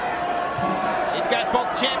got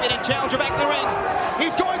both champion and challenger back in the ring.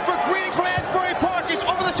 He's going for greetings from Asbury Park. He's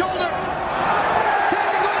over the shoulder.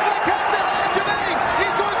 Tapping going for the count to Hajime.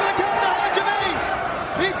 He's going for the count to Hajime.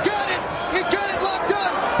 He's got it. He's got it locked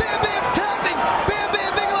on. Bam Bam's tapping. Bam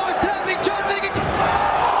Bam Bigelow is tapping. Jonathan again.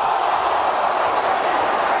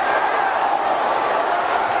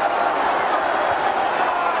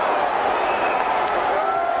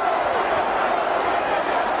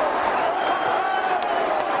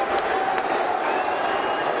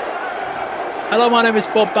 Hello, my name is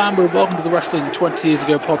Bob Bamber and welcome to the Wrestling 20 Years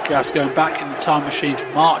Ago podcast, going back in the time machine to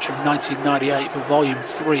March of 1998 for Volume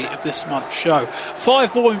 3 of this month's show.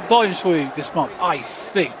 5 volumes for you this month, I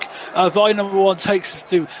think. Volume number 1 takes us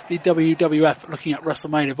to the WWF looking at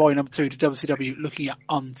WrestleMania. Volume number 2 to WCW looking at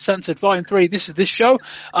Uncensored. Volume 3, this is this show.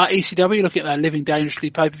 ECW looking at their Living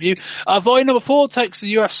Dangerously pay-per-view. Volume number 4 takes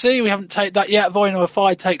the UFC. We haven't taken that yet. Volume number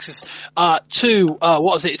 5 takes us to,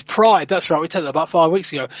 it's Pride. That's right, we took that about 5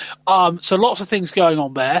 weeks ago. So lots of things going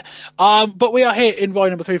on there. But we are here in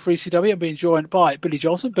volume number 3 for ECW and being joined by Billy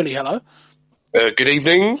Johnson. Billy, hello. Good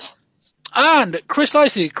evening. And Chris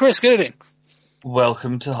Lacey. Chris, good evening.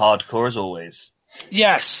 Welcome to Hardcore as always.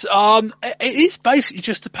 Yes, it is basically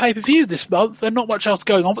just a pay-per-view this month. There's not much else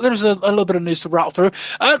going on, but there's a little bit of news to rattle through.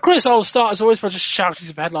 Chris, I'll start as always by just shouting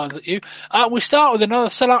some headlines at you. We start with another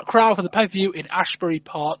sellout crowd for the pay-per-view in Asbury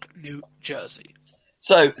Park, New Jersey.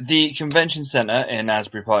 So, the convention centre in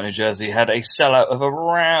Asbury Park, New Jersey had a sellout of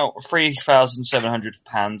around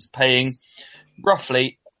 £3,700, paying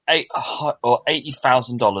roughly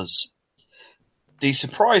 $80,000. The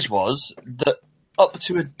surprise was that up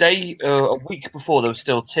to a week before, there were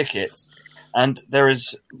still tickets, and there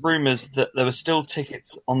is rumours that there were still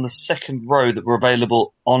tickets on the second row that were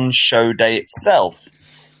available on show day itself,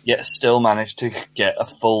 yet still managed to get a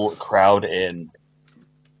full crowd in.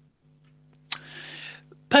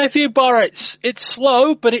 Pay-per-view buy rates. It's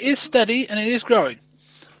slow, but it is steady and it is growing.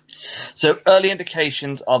 So early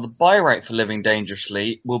indications are the buy rate for Living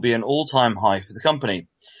Dangerously will be an all-time high for the company.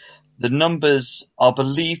 The numbers are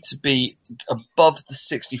believed to be above the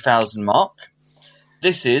 60,000 mark.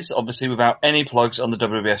 This is obviously without any plugs on the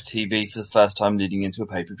WWF TV for the first time leading into a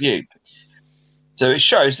pay-per-view. So it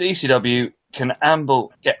shows that ECW can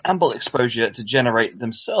get ample exposure to generate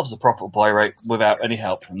themselves a profitable buy rate without any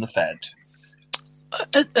help from the Fed.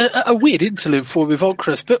 A weird interlude for me,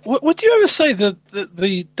 Chris, but would you ever say that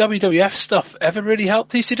the WWF stuff ever really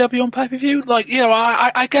helped ECW on pay-per-view? Like, you know,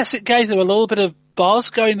 I guess it gave them a little bit of buzz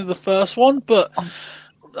going to the first one, but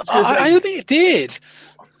I don't think it did.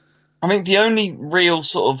 I mean, the only real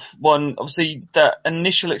sort of one, obviously, that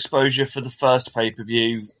initial exposure for the first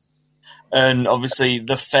pay-per-view, and obviously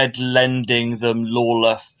the Fed lending them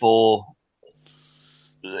Lawler for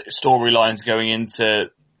storylines going into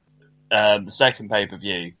the second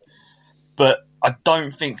pay-per-view. But I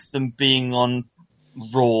don't think them being on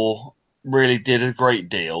Raw really did a great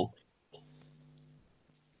deal.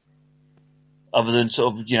 Other than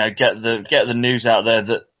sort of, you know, get the news out there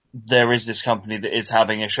that there is this company that is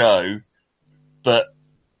having a show. But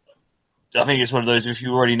I think it's one of those, if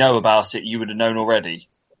you already know about it, you would have known already.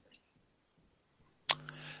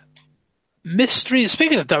 Mystery,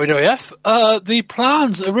 speaking of WWF, the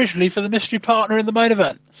plans originally for the mystery partner in the main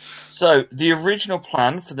event. So, the original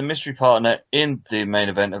plan for the mystery partner in the main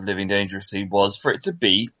event of Living Dangerously was for it to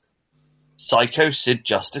be Psycho Sid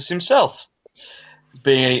Justice himself,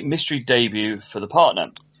 being a mystery debut for the partner.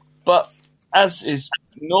 But, as is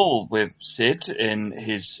normal with Sid in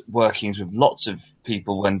his workings with lots of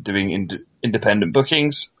people when doing independent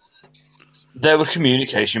bookings, there were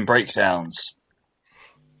communication breakdowns.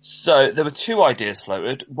 So there were two ideas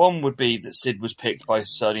floated. One would be that Sid was picked by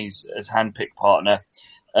Sonny's as hand-picked partner,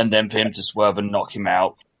 and then for him to swerve and knock him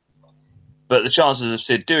out. But the chances of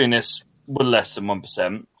Sid doing this were less than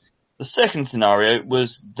 1%. The second scenario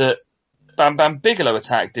was that Bam Bam Bigelow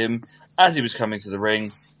attacked him as he was coming to the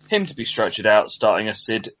ring, him to be structured out, starting a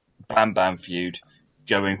Sid Bam Bam feud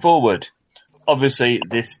going forward. Obviously,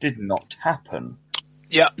 this did not happen.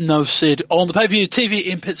 Yeah, no Sid on the pay-per-view. TV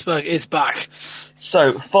in Pittsburgh is back.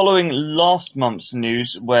 So, following last month's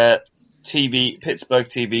news where Pittsburgh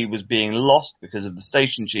TV was being lost because of the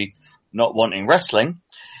station chief not wanting wrestling,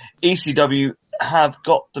 ECW have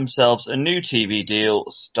got themselves a new TV deal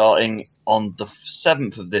starting on the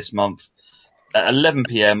 7th of this month at 11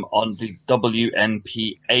 p.m. on the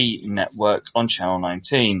WNPA network on Channel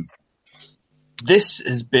 19. This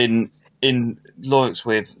has been in alliance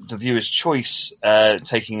with the viewer's choice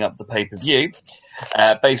taking up the pay-per-view,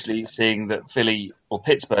 basically seeing that Philly, or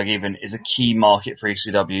Pittsburgh even, is a key market for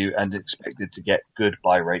ECW and expected to get good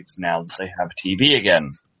buy rates now that they have TV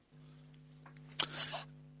again.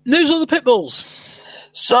 News on the Pitbulls.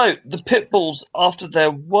 So, the Pitbulls, after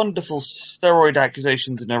their wonderful steroid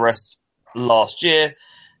accusations and arrests last year,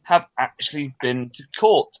 have actually been to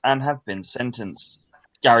court and have been sentenced.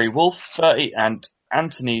 Gary Wolf, 30, and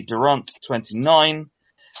Anthony Durant, 29,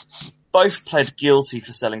 both pled guilty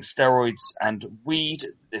for selling steroids and weed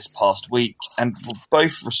this past week and will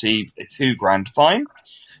both receive a $2,000 fine,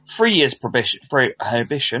 3 years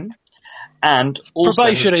prohibition, and also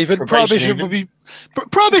prohibition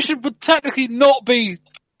would technically not be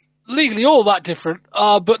legally all that different,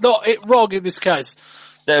 but not wrong in this case.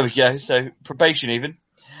 There we go. So probation even,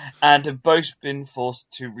 and have both been forced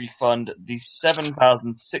to refund the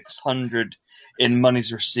 $7,600 in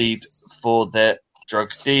monies received for their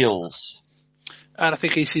drug deals. And I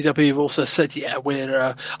think ECW have also said,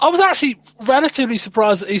 we're... I was actually relatively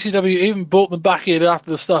surprised that ECW even brought them back in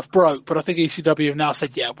after the stuff broke, but I think ECW have now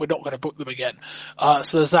said, we're not going to book them again.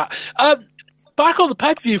 So there's that. Back on the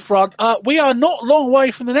pay-per-view front, we are not long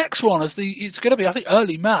away from the next one, as it's going to be, I think,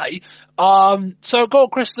 early May. So go on,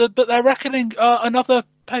 Chris, but they're reckoning another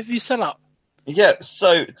pay-per-view sellout. Yeah,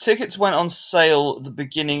 so tickets went on sale at the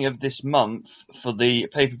beginning of this month for the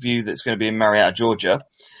pay-per-view that's going to be in Marietta, Georgia.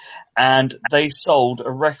 And they sold a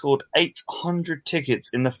record 800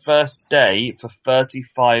 tickets in the first day for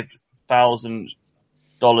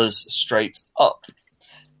 $35,000 straight up.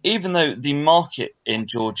 Even though the market in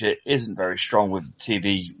Georgia isn't very strong, with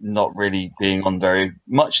TV not really being on very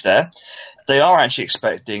much there, they are actually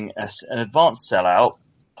expecting an advanced sellout.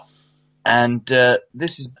 And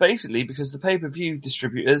this is basically because the pay-per-view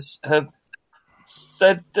distributors have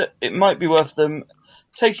said that it might be worth them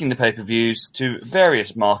taking the pay-per-views to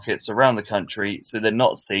various markets around the country so they're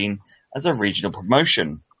not seen as a regional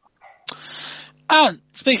promotion. And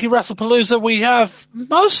speaking of WrestlePalooza, we have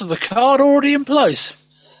most of the card already in place.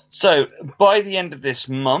 So, by the end of this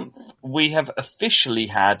month, we have officially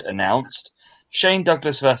had announced Shane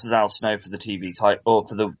Douglas versus Al Snow for the TV title, or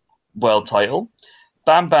for the world title,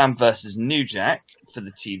 Bam Bam versus New Jack for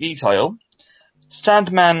the TV title,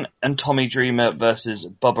 Sandman and Tommy Dreamer versus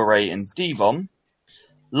Bubba Ray and D-Von,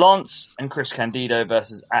 Lance and Chris Candido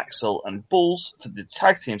versus Axel and Bulls for the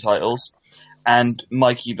tag team titles, and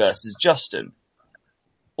Mikey versus Justin.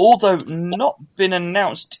 Although not been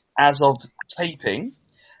announced as of taping,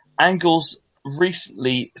 angles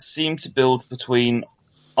recently seem to build between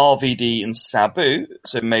RVD and Sabu,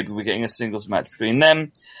 so maybe we're getting a singles match between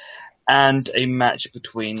them, and a match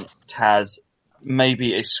between Taz,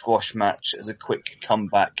 maybe a squash match as a quick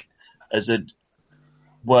comeback, as a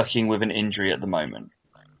working with an injury at the moment.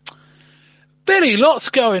 Billy, lots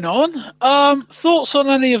going on. Thoughts on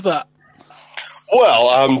any of that? Well,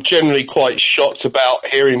 I'm generally quite shocked about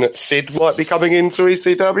hearing that Sid might be coming into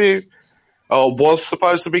ECW. Or was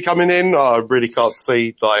supposed to be coming in. I really can't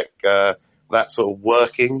see that sort of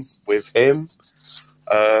working with him.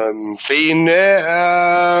 Being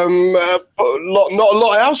there, not a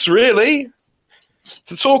lot else really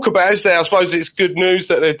to talk about, is there? I suppose it's good news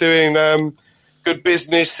that they're doing good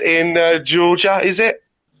business in Georgia, is it?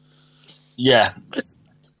 Yeah.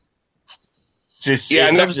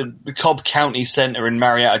 The Cobb County Centre in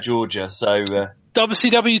Marietta, Georgia, so...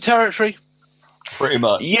 WCW territory? Pretty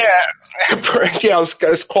much. Yeah,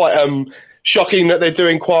 it's quite shocking that they're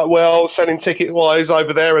doing quite well, selling ticket-wise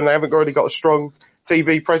over there, and they haven't really got a strong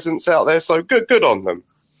TV presence out there, so good on them.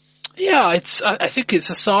 Yeah, I think it's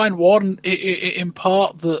a sign, one, in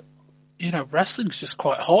part that, wrestling's just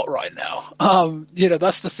quite hot right now.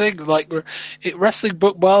 That's the thing. Like, wrestling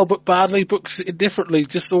booked well, booked badly, books indifferently,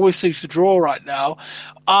 just always seems to draw right now.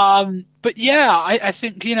 But yeah, I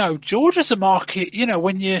think, Georgia's a market,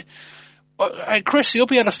 when you... Chris, you'll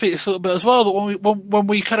be able to speak this a little bit as well, but when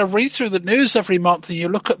we kind of read through the news every month and you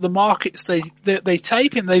look at the markets they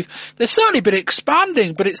tape in, they've certainly been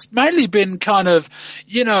expanding, but it's mainly been kind of,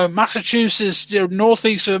 Massachusetts,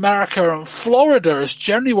 northeast of America, and Florida is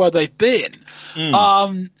generally where they've been.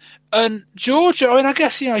 And Georgia, I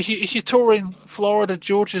guess, if you're touring Florida,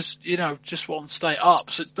 Georgia's, just one state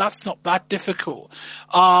up, so that's not that difficult.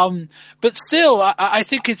 But still, I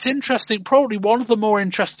think it's interesting. Probably one of the more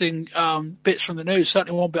interesting bits from the news,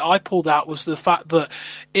 certainly one bit I pulled out, was the fact that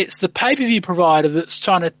it's the pay-per-view provider that's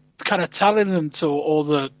trying to kind of telling them to, or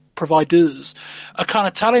the providers are kind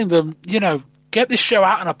of telling them, get this show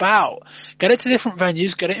out and about, get it to different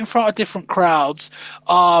venues, get it in front of different crowds,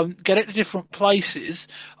 get it to different places.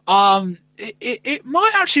 It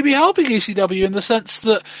might actually be helping ECW in the sense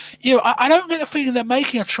that, I don't get the feeling they're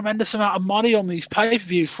making a tremendous amount of money on these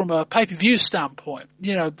pay-per-views from a pay-per-view standpoint.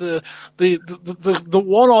 The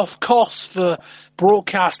one-off costs for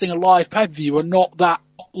broadcasting a live pay-per-view are not that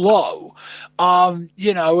low. And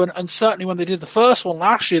certainly when they did the first one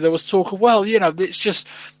last year, there was talk of, well, it's just,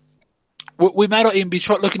 we may not even be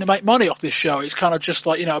looking to make money off this show. It's kind of just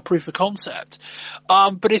like, a proof of concept.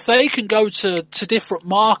 But if they can go to different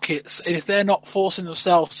markets, and if they're not forcing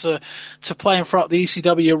themselves to play in front of the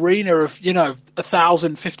ECW arena of,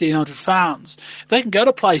 1,000, 1,500 fans, if they can go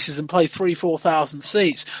to places and play 3,000, 4,000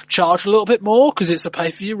 seats, charge a little bit more because it's a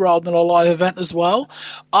pay-per-view rather than a live event as well.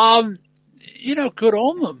 Good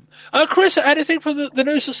on them. Chris, anything from the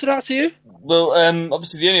news that stood out to you? Well,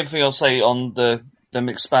 obviously the only other thing I'll say on them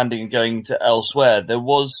expanding and going to elsewhere, there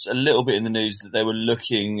was a little bit in the news that they were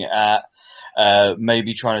looking at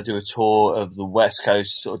maybe trying to do a tour of the West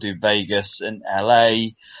Coast, sort of do Vegas and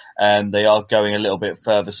LA. They are going a little bit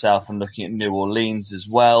further south and looking at New Orleans as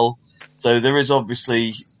well. So there is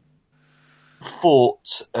obviously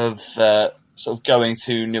thought of sort of going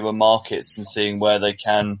to newer markets and seeing where they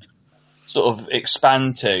can sort of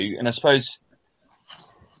expand to. And I suppose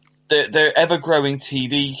their ever-growing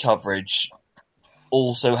TV coverage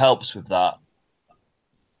also helps with that.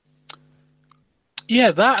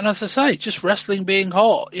 Yeah, that, and as I say, just wrestling being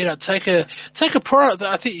hot. Take a product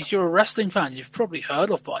that I think if you're a wrestling fan, you've probably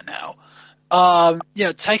heard of by now.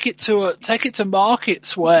 Take it to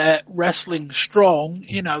markets where wrestling's strong.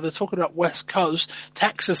 They're talking about West Coast.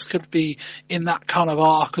 Texas could be in that kind of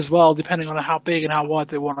arc as well, depending on how big and how wide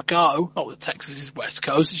they want to go. Not that Texas is West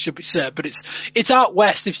Coast, it should be said, but it's out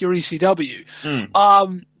west if you're ECW.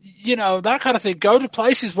 That kind of thing. Go to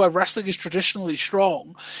places where wrestling is traditionally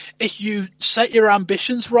strong. If you set your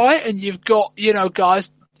ambitions right and you've got,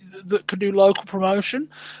 guys that can do local promotion,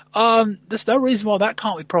 there's no reason why that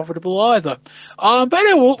can't be profitable either. But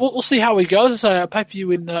anyway, we'll see how it goes. As I say, a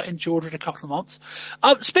pay-per-view in Georgia in a couple of months.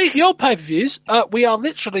 Speaking of pay-per-views, we are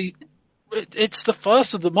literally, it's the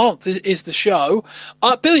first of the month is the show.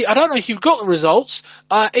 Billy, I don't know if you've got the results.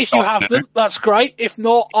 If you have them, that's great. If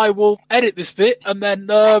not, I will edit this bit and then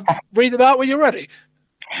read them out when you're ready.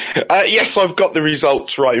 Yes, I've got the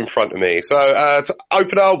results right in front of me. So,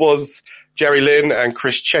 opener was Jerry Lynn and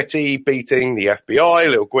Chris Chetti beating the FBI,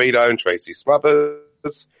 Little Guido and Tracy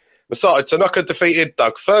Smothers. Masato Tanaka defeated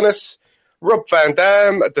Doug Furnace. Rob Van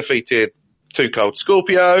Dam defeated Too Cold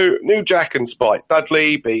Scorpio. New Jack and Spike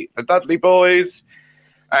Dudley beat the Dudley Boys.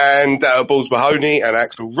 And Balls Mahoney and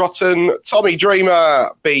Axel Rotten. Tommy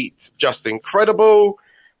Dreamer beat Just Incredible.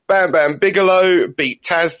 Bam Bam Bigelow beat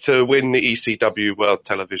Taz to win the ECW World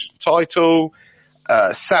Television title.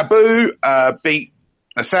 Sabu beat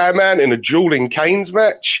the Sandman in a dueling Canes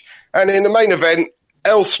match. And in the main event,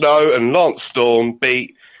 El Snow and Lance Storm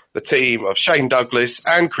beat the team of Shane Douglas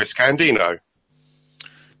and Chris Candido.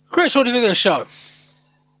 Chris, what do you think of the show?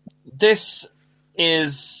 This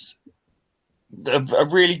is a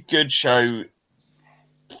really good show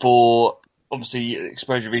for, obviously,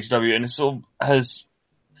 exposure of ECW, and it sort of has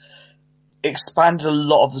expanded a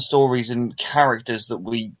lot of the stories and characters that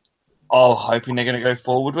we are hoping they're going to go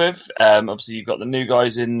forward with. Obviously, you've got the new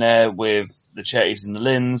guys in there with the Chetties and the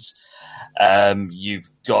Lins. You've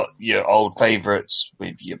got your old favourites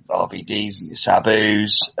with your RVDs and your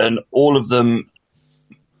Sabus, and all of them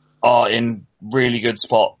are in really good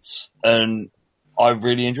spots, and I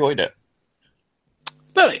really enjoyed it.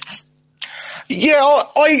 Billy? Yeah,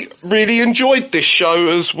 I really enjoyed this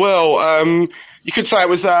show as well. You could say it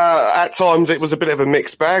was, at times it was a bit of a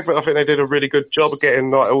mixed bag, but I think they did a really good job of getting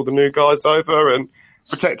like all the new guys over and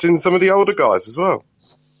protecting some of the older guys as well.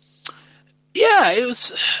 Yeah, it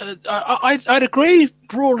was. I'd agree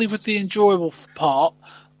broadly with the enjoyable part.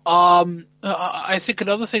 I think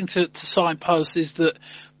another thing to signpost is that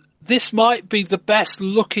this might be the best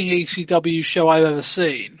looking ECW show I've ever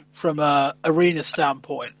seen from a arena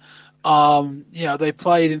standpoint. They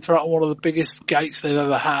played in front of one of the biggest gates they've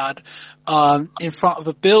ever had, in front of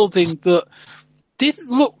a building that didn't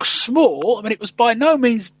look small. I mean, it was by no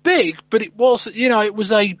means big, but it was, it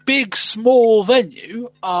was a big, small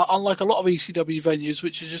venue, unlike a lot of ECW venues,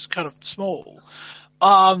 which are just kind of small.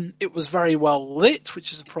 It was very well lit,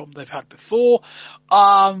 which is a problem they've had before.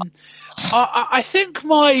 I think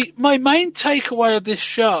my main takeaway of this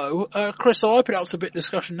show, Chris, I'll open it up to a bit of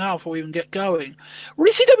discussion now before we even get going. Were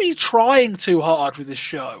ECW trying too hard with this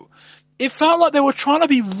show? It felt like they were trying to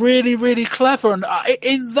be really, really clever, and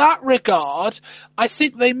in that regard, I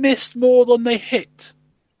think they missed more than they hit.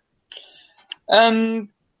 I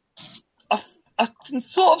can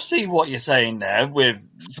sort of see what you're saying there with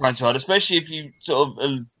trying too hard, especially if you sort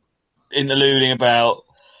of in alluding about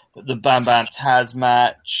the Bam Bam Taz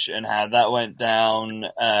match and how that went down.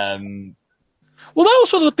 Well, that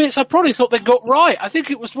was one of the bits I probably thought they got right. I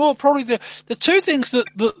think it was more probably the two things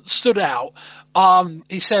that stood out.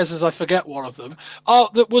 He says, as I forget one of them,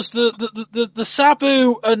 that was the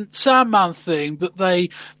Sabu and Sandman thing that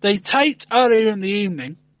they taped earlier in the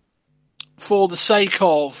evening for the sake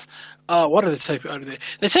of. What did they tape it earlier?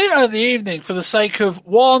 They taped it earlier in the evening for the sake of,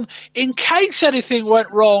 one, in case anything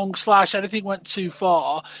went wrong / anything went too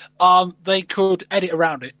far, they could edit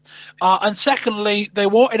around it. And secondly, they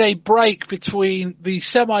wanted a break between the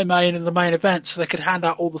semi-main and the main event so they could hand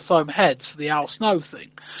out all the foam heads for the Al Snow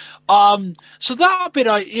thing. So that bit,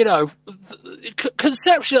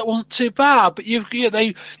 conceptually that wasn't too bad, but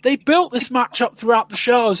they built this match up throughout the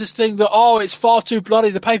show as this thing that, it's far too bloody,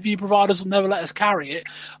 the pay-per-view providers will never let us carry it.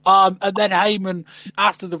 And then Heyman,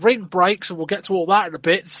 after the ring breaks, and we'll get to all that in a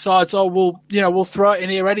bit, decides, we'll throw it in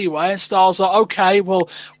here anyway, and Styles like, okay, well,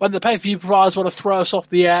 when the pay-per-view providers want to throw us off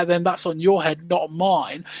the air, then that's on your head, not on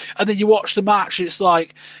mine. And then you watch the match, it's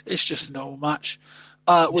like, it's just a normal match.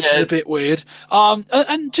 Which is a bit weird.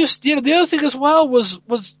 And just, the other thing as well was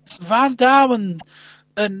Van Dam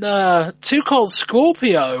and Too Cold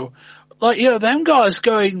Scorpio. Like, them guys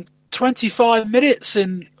going 25 minutes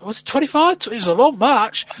was it 25? It was a long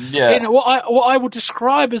match. Yeah. In what I would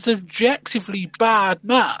describe as an objectively bad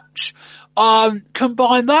match.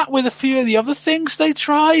 Combine that with a few of the other things they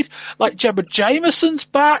tried, like Gemma Jameson's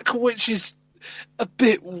back, which is a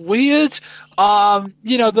bit weird.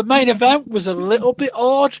 The main event was a little bit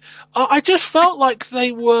odd. I just felt like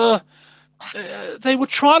they were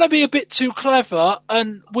trying to be a bit too clever,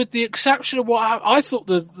 and with the exception of what I thought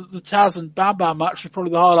the Taz and Bam Bam match was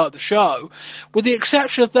probably the highlight of the show. With the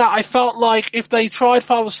exception of that, I felt like if they tried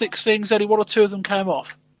 5 or 6 things, only 1 or 2 of them came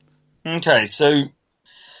off. Okay, so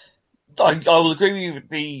I will agree with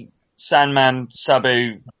the Sandman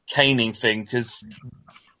Sabu caning thing, because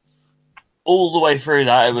all the way through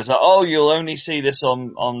that, it was like, you'll only see this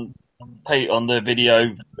on the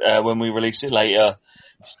video when we release it later.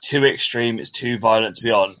 It's too extreme, it's too violent to be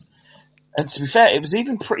on. And to be fair, it was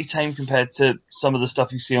even pretty tame compared to some of the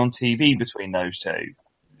stuff you see on TV between those two.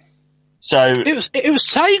 So it was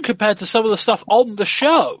tame compared to some of the stuff on the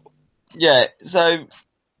show. Yeah, so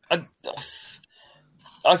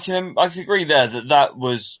I can agree there that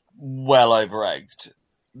was well over-egged.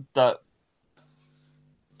 That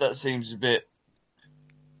seems a bit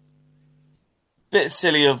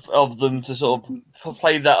silly of them to sort of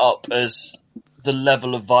play that up as the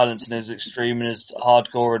level of violence and as extreme and as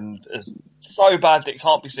hardcore and as so bad that it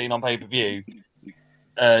can't be seen on pay-per-view.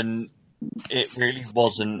 And it really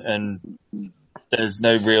wasn't, and there's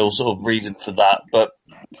no real sort of reason for that. But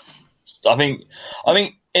I think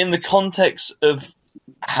in the context of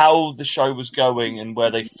how the show was going and where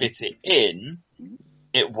they fit it in,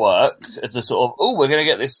 it worked as a sort of, we're going to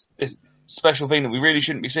get this special thing that we really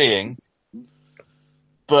shouldn't be seeing,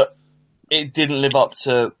 but it didn't live up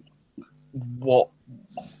to what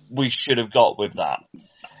we should have got with that.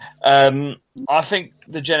 I think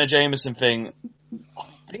the Jenna Jameson thing,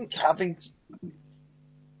 having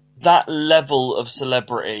that level of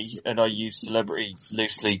celebrity, and I use celebrity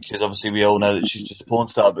loosely because obviously we all know that she's just a porn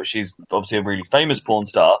star, but she's obviously a really famous porn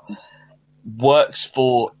star, works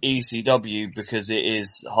for ECW because it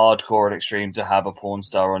is hardcore and extreme to have a porn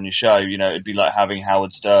star on your show. It'd be like having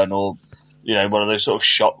Howard Stern or, one of those sort of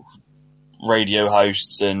shock radio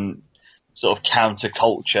hosts and sort of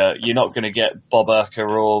counterculture. You're not going to get Bob Urker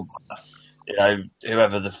or,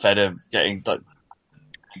 whoever the Fed are getting, like,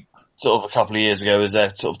 sort of a couple of years ago as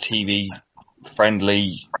their sort of TV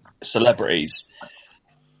friendly celebrities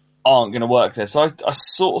aren't going to work there. So I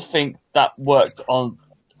sort of think that worked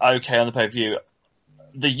okay on the pay-per-view.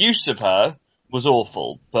 The use of her was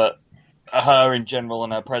awful, but her in general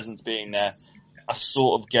and her presence being there, I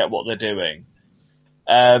sort of get what they're doing.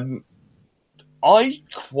 I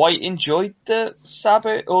quite enjoyed the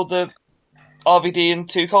Sabu or the RVD and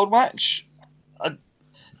Too Cold match. The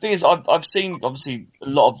thing is, I've seen obviously a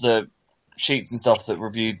lot of the sheets and stuff that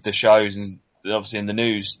reviewed the shows and obviously in the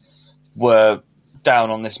news were down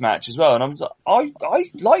on this match as well, and I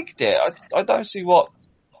liked it. I don't see what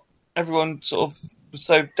everyone sort of was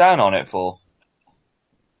so down on it for.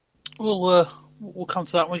 We'll come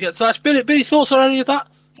to that when we get to that. Billy, thoughts on any of that?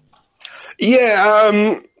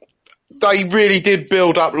 Yeah, they really did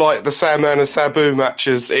build up like the Sandman and Sabu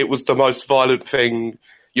matches. It was the most violent thing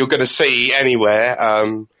you're going to see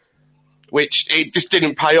anywhere, which it just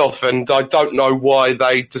didn't pay off, and I don't know why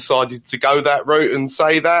they decided to go that route and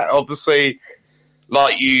say that. Obviously,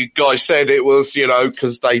 like you guys said, it was,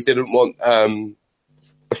 because they didn't want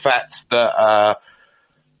the fact that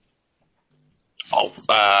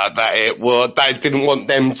they didn't want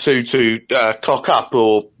them to cock up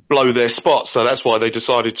or blow their spot, so that's why they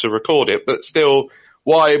decided to record it. But still,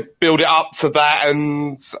 why build it up to that?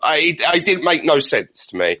 And it didn't make no sense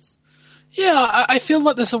to me. Yeah, I feel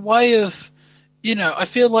like there's a way of, I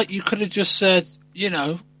feel like you could have just said,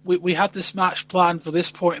 we had this match planned for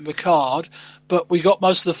this point in the card, but we got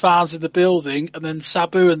most of the fans in the building, and then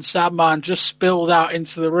Sabu and Sandman just spilled out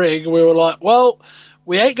into the ring, and we were like, well,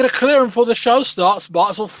 we ain't going to clear them before the show starts, might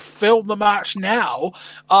as well film the match now.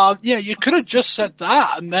 You could have just said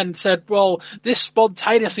that and then said, well, this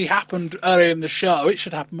spontaneously happened earlier in the show. It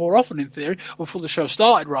should happen more often in theory, or before the show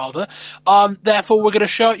started rather. Therefore, we're going to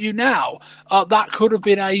show it you now. That could have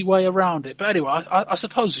been a way around it. But anyway, I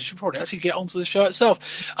suppose we should probably actually get onto the show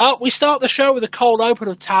itself. We start the show with a cold open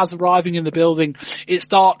of Taz arriving in the building. It's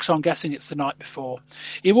dark, so I'm guessing it's the night before.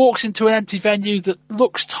 He walks into an empty venue that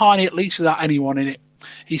looks tiny, at least without anyone in it.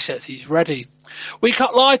 He says he's ready. We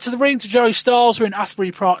cut live to the ring to Joey Styles. We're in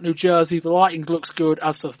Asbury Park, New Jersey. The lighting looks good,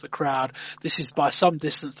 as does the crowd. This is by some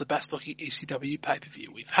distance the best looking ECW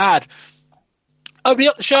pay-per-view we've had. Opening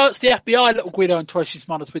up the show, it's the FBI, Little Guido and Twisted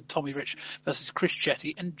Smothers with Tommy Rich versus Chris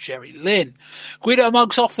Chetti and Jerry Lynn. Guido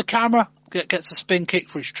mugs off the camera, gets a spin kick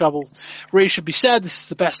for his trouble. Really should be said, this is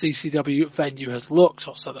the best ECW venue has looked.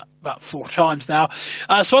 I've said that about 4 times now.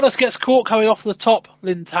 Smothers gets caught coming off the top.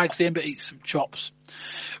 Lynn tags in but eats some chops.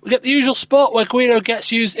 We get the usual spot where Guido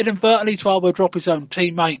gets used inadvertently to elbow drop his own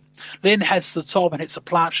teammate. Lynn heads to the top and hits a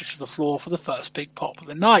plancha to the floor for the first big pop of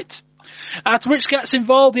the night. After Rich gets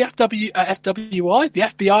involved, the FWI, the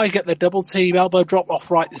FBI get their double team elbow drop off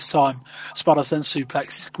right this time. Smothers then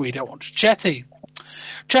suplexes Guido onto Chetti.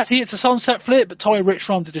 Chetti hits a sunset flip, but Tommy Rich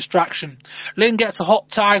runs a distraction. Lynn gets a hot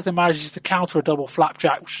tag, then manages to counter a double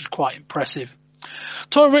flapjack, which is quite impressive.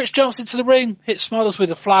 Tommy Rich jumps into the ring, hits Smothers with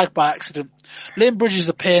a flag by accident. Lynn bridges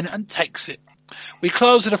the pin and takes it. We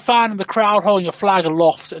close with a fan in the crowd holding a flag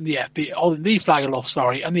aloft and the FBI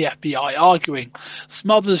arguing.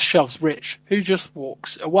 Smothers shoves Rich, who just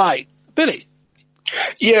walks away. Billy?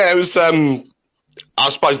 Yeah, it was, I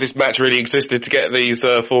suppose this match really existed to get these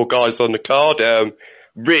 4 guys on the card.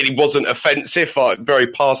 Really wasn't offensive,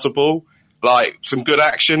 very passable, some good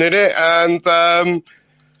action in it, and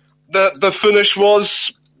the finish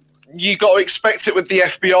was, you got to expect it with the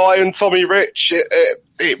FBI and Tommy Rich.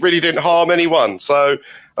 It really didn't harm anyone. So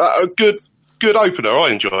a good opener.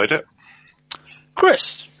 I enjoyed it.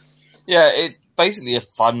 Chris? Yeah, it's basically a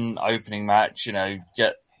fun opening match.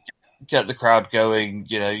 Get the crowd going.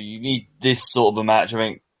 You need this sort of a match. I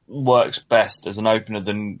think works best as an opener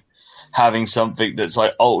than having something that's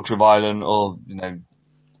like ultra violent or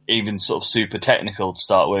even sort of super technical to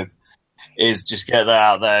start with. Is just get that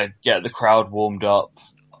out there, get the crowd warmed up.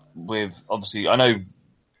 With obviously, I know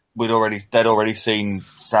they'd already seen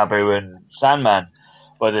Sabu and Sandman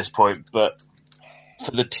by this point, but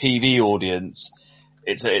for the TV audience,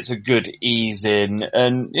 it's a good ease in,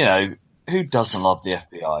 and who doesn't love the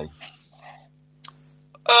FBI?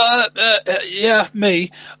 Yeah,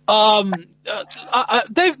 me.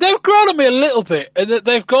 They've grown on me a little bit, and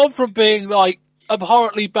they've gone from being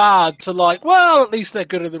abhorrently bad to well, at least they're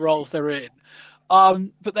good in the roles they're in.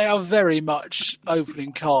 But they are very much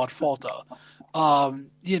opening card fodder. I mean,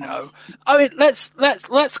 let's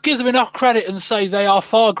give them enough credit and say they are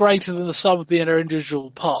far greater than the sum of their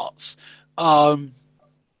individual parts. And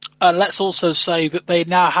let's also say that they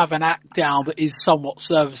now have an act down that is somewhat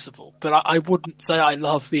serviceable. But I wouldn't say I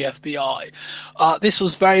love the FBI. This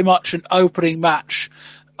was very much an opening match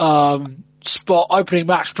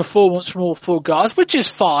performance from all 4 guys, which is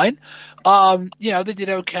fine. They did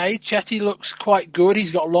okay. Chetti looks quite good.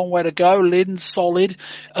 He's got a long way to go. Lynn's solid,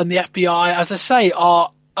 and the FBI, as I say,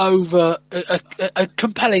 are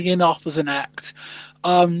compelling enough as an act.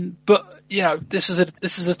 But this is a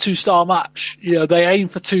 2-star match. They aim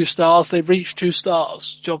for 2 stars. They reach 2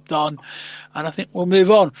 stars. Job done. And I think we'll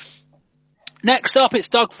move on. Next up, it's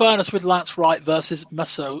Doug Furnas with Lance Wright versus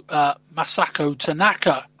Masako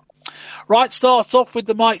Tanaka. Wright starts off with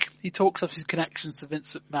the mic. He talks of his connections to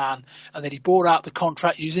Vince McMahon, and then he bought out the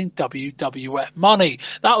contract using WWF money.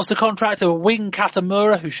 That was the contract of Wing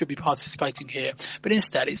Katamura, who should be participating here, but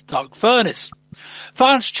instead it's Doug Furnas.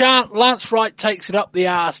 Fans chant, Lance Wright takes it up the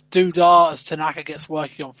ass, doodah, as Tanaka gets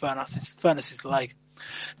working on Furnas's leg.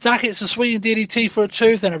 Tanaka hits a swinging DDT for a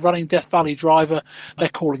 2, then a running Death Valley driver. They're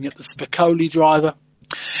calling it the Spicoli driver.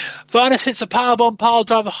 Furnas hits a powerbomb pile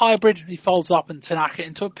driver hybrid. He folds up and Tanaka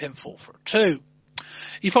into a pinfall for a 2.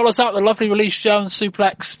 He follows out the lovely release German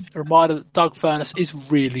suplex, a reminder that Doug Furnas is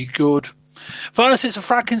really good. Furnas hits a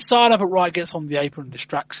Frankensteiner, but Wright gets on the apron and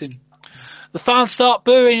distracts him. The fans start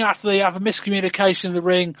booing after they have a miscommunication in the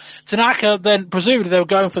ring. Tanaka then, presumably they were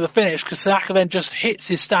going for the finish, because Tanaka then just hits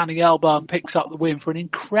his standing elbow and picks up the win for an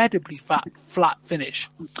incredibly flat finish.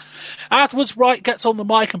 Afterwards, Wright gets on the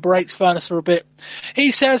mic and berates Furnas for a bit.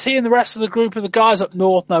 He says he and the rest of the group of the guys up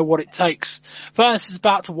north know what it takes. Furnas is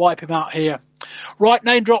about to wipe him out here. Wright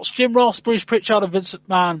name drops Jim Ross, Bruce Pritchard and Vince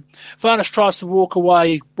McMahon. Furnas tries to walk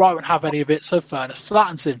away. Wright won't have any of it, so Furnas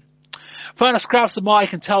flattens him. Furnas grabs the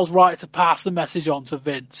mic and tells Wright to pass the message on to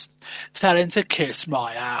Vince. Tell him to kiss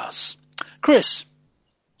my ass. Chris.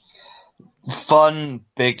 Fun,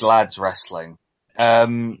 big lads wrestling.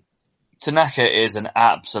 Tanaka is an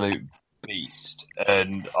absolute beast,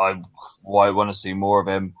 and I want to see more of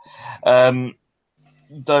him.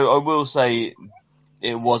 Though I will say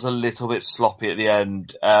it was a little bit sloppy at the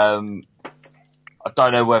end. I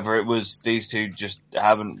don't know whether it was these two just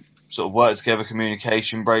haven't sort of worked together,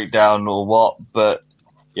 communication breakdown or what, but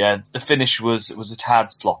yeah, the finish was a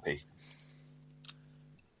tad sloppy.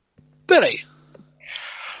 Billy.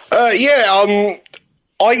 I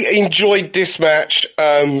enjoyed this match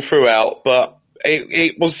throughout, but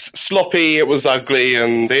it was sloppy, it was ugly,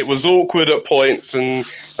 and it was awkward at points, and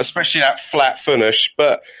especially that flat finish.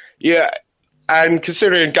 But yeah, and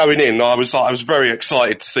considering going in, I was very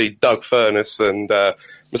excited to see Doug Furnas and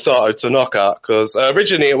Masato Tanaka, because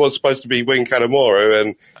originally it was supposed to be Wing Kanemaru,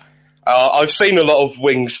 and I've seen a lot of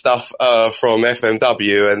Wing stuff from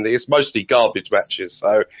FMW, and it's mostly garbage matches,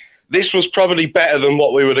 so this was probably better than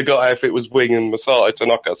what we would have got if it was Wing and Masato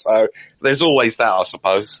Tanaka, so there's always that, I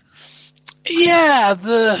suppose. Yeah,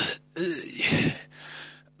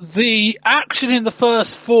 the action in the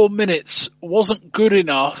first 4 minutes wasn't good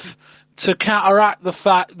enough to counteract the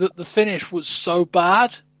fact that the finish was so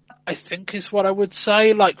bad, I think is what I would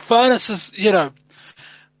say. Like, Furnas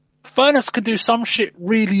can do some shit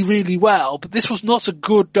really, really well, but this was not a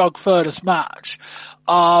good Doug Furnas match.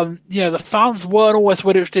 The fans weren't always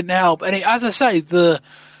with it, which didn't help. And as I say, that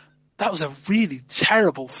was a really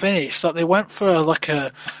terrible finish. Like, they went for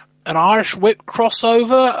an Irish whip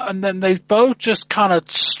crossover, and then they both just kind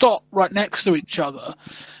of stopped right next to each other.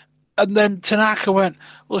 And then Tanaka went,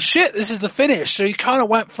 well, shit, this is the finish. So he kind of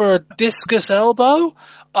went for a discus elbow.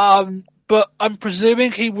 But I'm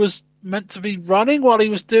presuming he was meant to be running while he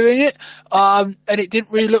was doing it. And it didn't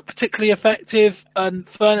really look particularly effective. And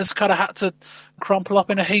Furnas kind of had to crumple up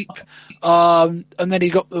in a heap. And then he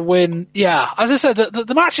got the win. Yeah, as I said,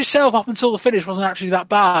 the match itself up until the finish wasn't actually that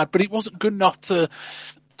bad, but it wasn't good enough to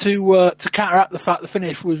counteract the fact the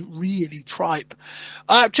finish was really tripe.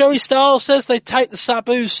 Joey Styles says they take the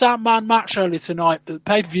Sabu Sandman match early tonight, but the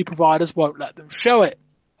pay-per-view providers won't let them show it.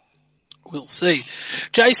 We'll see.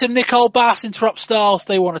 Jason Nicole Bass interrupts Styles.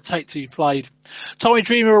 They want a take to be played. Tommy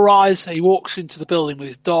Dreamer arrives. He walks into the building with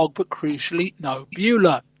his dog, but crucially, no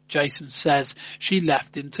Beulah. Jason says she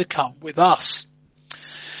left him to come with us.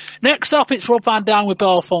 Next up, it's Rob Van Dam with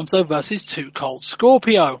Bill Alfonso versus Too Cold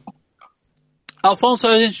Scorpio. Alfonso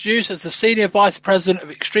is introduced as the Senior Vice President of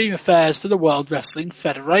Extreme Affairs for the World Wrestling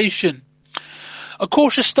Federation. A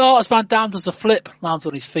cautious start as Van Dam does a flip, lands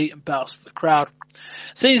on his feet and bows to the crowd.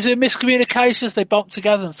 Seems to be miscommunications, they bump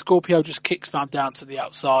together and Scorpio just kicks Van Dam to the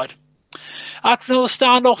outside. After another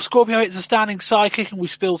standoff, Scorpio hits a standing sidekick and we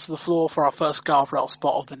spill to the floor for our first guardrail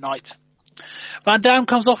spot of the night. Van Dam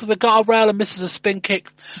comes off with a guardrail and misses a spin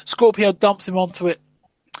kick. Scorpio dumps him onto it.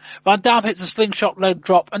 Van Dam hits a slingshot leg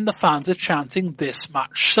drop and the fans are chanting, "This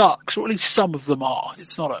match sucks," or at least some of them are.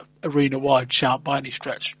 It's not an arena-wide chant by any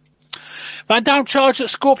stretch. Van Dam charges at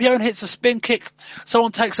Scorpio and hits a spin kick.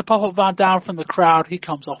 Someone takes a pop-up Van Dam from the crowd. He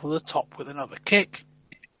comes off with a top with another kick.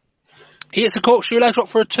 He hits a corkscrew leg drop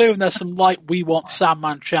for a 2, and there's some light "We Want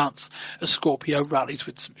Sandman" chants as Scorpio rallies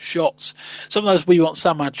with some shots. Some of those "We Want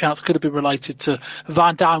Sandman" chants could have been related to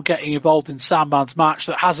Van Dam getting involved in Sandman's match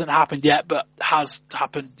that hasn't happened yet, but has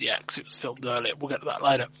happened yet because it was filmed earlier. We'll get to that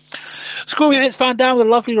later. Scorpio hits Van Dam with a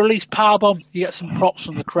lovely release powerbomb. He gets some props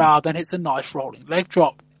from the crowd, then hits a nice rolling leg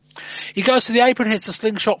drop. He goes to the apron, hits a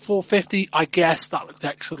slingshot 450. I guess that looked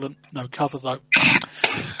excellent. No cover though.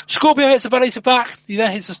 Scorpio hits a belly to back. He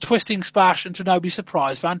then hits a twisting splash, and to nobody's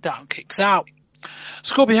surprise, Van Dam kicks out.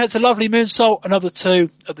 Scorpio hits a lovely moonsault, another 2.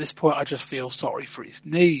 At this point, I just feel sorry for his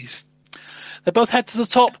knees. They both head to the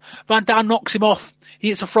top. Van Dam knocks him off. He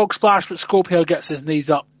hits a frog splash, but Scorpio gets his knees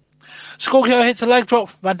up. Scorpio hits a leg drop.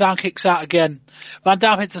 Van Dam kicks out again. Van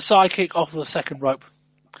Dam hits a side kick off the second rope.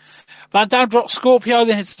 Van Dam drops Scorpio,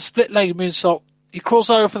 then hits a split-legged moonsault. He crawls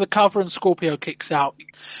over for the cover and Scorpio kicks out.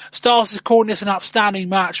 Styles is calling this an outstanding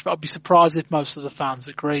match, but I'd be surprised if most of the fans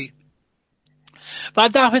agree.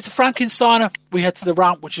 Van Dam hits a Frankensteiner. We head to the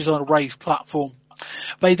ramp, which is on a raised platform.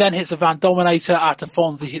 But he then hits a Van Dominator after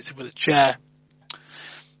Fonzie hits him with a chair.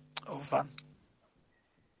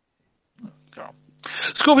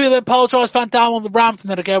 Scorpio then pile drives Van Dam on the ramp and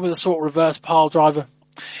then again with a sort of reverse pile driver.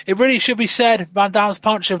 It really should be said, Van Dam's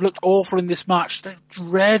punches have looked awful in this match. They're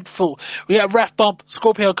dreadful. We get a ref bump.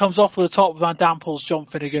 Scorpio comes off with the top. Van Dam pulls John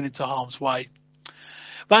Finnegan into harm's way.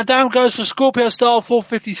 Van Dam goes for Scorpio-style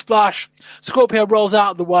 450 splash. Scorpio rolls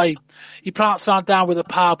out of the way. He plants Van Dam with a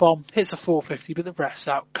powerbomb, hits a 450, but the ref's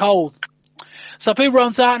out cold. Sabu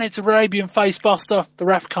runs out and hits a Arabian facebuster. The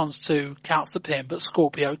ref comes to, counts the pin, but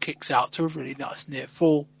Scorpio kicks out to a really nice near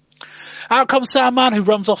fall. Out comes Sandman, who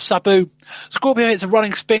runs off Sabu. Scorpio hits a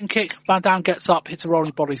running spin kick. Van Dam gets up, hits a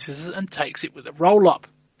rolling body scissors, and takes it with a roll-up.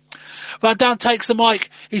 Van Dam takes the mic.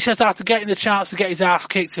 He says after getting the chance to get his ass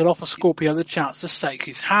kicked, he'll offer Scorpio the chance to shake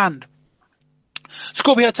his hand.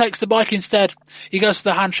 Scorpio takes the mic instead. He goes to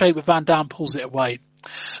the handshake, but Van Dam pulls it away.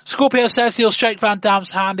 Scorpio says he'll shake Van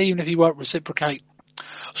Dam's hand even if he won't reciprocate.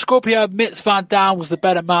 Scorpio admits Van Dam was the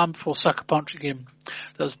better man before sucker punching him.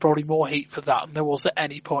 There was probably more heat for that than there was at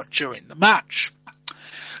any point during the match.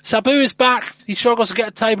 Sabu is back. He struggles to get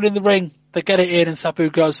a table in the ring. They get it in and Sabu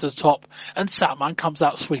goes to the top and Sandman comes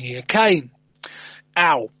out swinging a cane.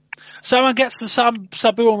 Ow. Sandman gets the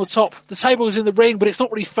Sabu on the top. The table is in the ring, but it's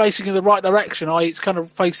not really facing in the right direction. It's kind of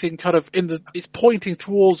facing it's pointing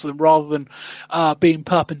towards them rather than being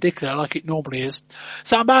perpendicular like it normally is.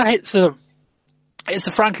 Sandman hits a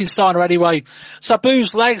Frankensteiner anyway.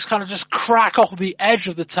 Sabu's legs kind of just crack off the edge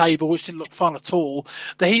of the table, which didn't look fun at all.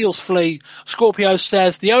 The heels flee. Scorpio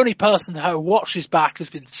says the only person who watched his back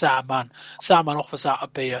has been Sandman. Sandman offers out a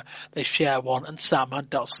beer. They share one, and Sandman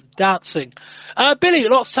does some dancing. Billy, a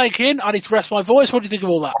lot to take in. I need to rest my voice. What do you think of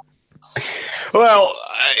all that? Well,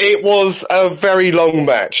 it was a very long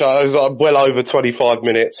match. I was well over 25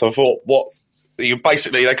 minutes. I thought,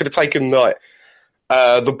 basically, they could have taken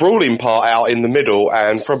the brawling part out in the middle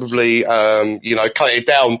and probably, cut it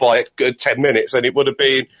down by a good 10 minutes and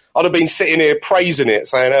I'd have been sitting here praising it,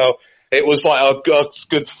 saying, it was like a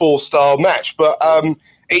good 4-star match, but,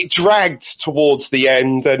 it dragged towards the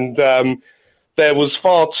end and, there was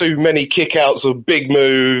far too many kickouts of big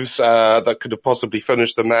moves, that could have possibly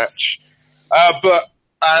finished the match. But,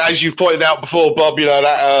 as you pointed out before, Bob,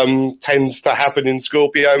 that, tends to happen in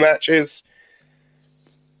Scorpio matches.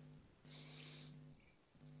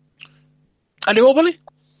 Any more, Billy?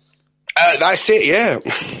 That's it, yeah.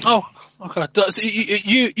 Oh, okay.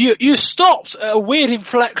 You stopped at a weird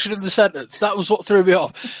inflection in the sentence. That was what threw me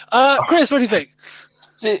off. Chris, what do you think?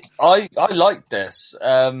 See, I liked this.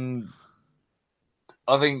 I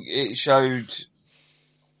think it showed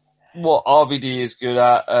what RVD is good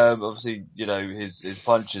at. Obviously, his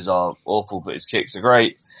punches are awful, but his kicks are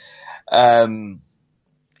great.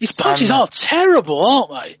 His punches are terrible,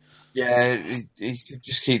 aren't they? Yeah, he could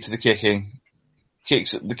just keep to the kicking.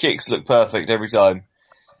 The kicks look perfect every time.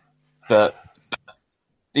 But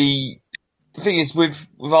the thing is with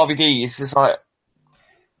RVD, it's just like,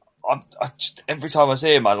 I just, every time I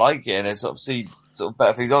see him, I like it, and it's obviously sort of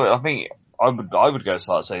better things of it. I think I would go as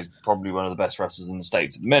far as say he's probably one of the best wrestlers in the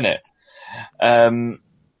States at the minute. And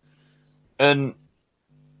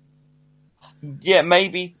yeah,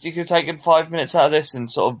 maybe you could have taken 5 minutes out of this and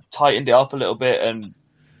sort of tightened it up a little bit, and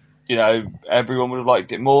everyone would have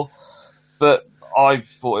liked it more. But I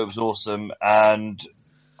thought it was awesome, and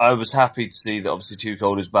I was happy to see that obviously Too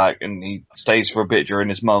Cold is back and he stays for a bit during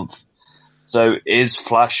this month. So is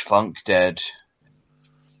Flash Funk dead?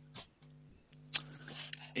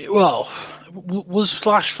 Well, was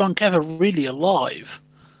Flash Funk ever really alive?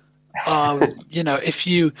 If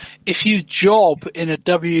you job in a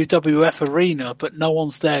WWF arena but no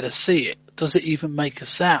one's there to see it, does it even make a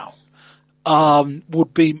sound?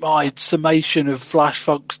 Would be my summation of Flash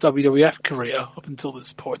Funk's WWF career up until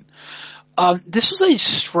this point. This was a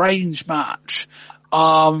strange match.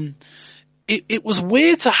 It was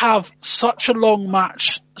weird to have such a long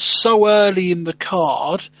match so early in the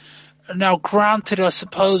card. Now, granted, I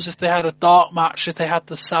suppose if they had a dark match, if they had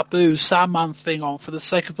the Sabu Sandman thing on, for the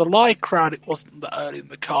sake of the live crowd, it wasn't that early in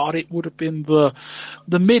the card. It would have been the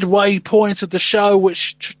midway point of the show,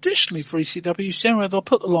 which traditionally for ECW, generally they'll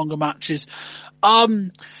put the longer matches.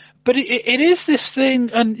 But it is this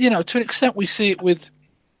thing, and to an extent we see it with,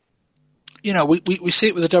 we see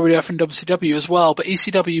it with the WWF and WCW as well, but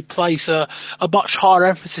ECW places a much higher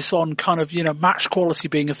emphasis on kind of, match quality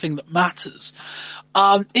being a thing that matters.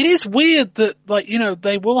 It is weird that,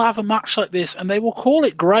 they will have a match like this and they will call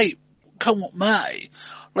it great come what may.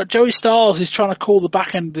 Like Joey Styles is trying to call the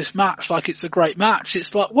back end of this match like it's a great match.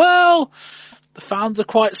 It's like, well, The fans are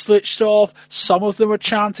quite switched off. Some of them are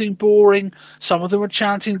chanting boring. Some of them are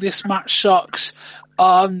chanting this match sucks.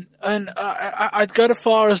 And I'd go as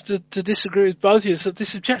far as to disagree with both of you that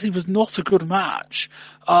this objectively was not a good match.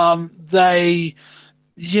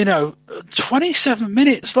 27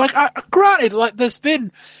 minutes. Granted, there's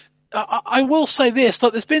been. I will say this,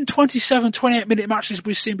 there's been 27, 28-minute matches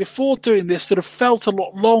we've seen before doing this that have felt a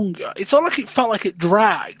lot longer. It's not like it felt like it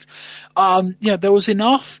dragged. There was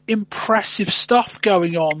enough impressive stuff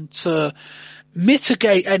going on to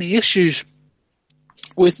mitigate any issues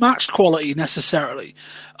with match quality necessarily,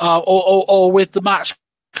 or with the match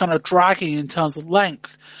kind of dragging in terms of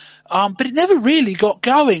length. But it never really got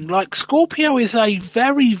going. Scorpio is a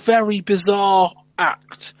very, very bizarre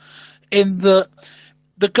act in that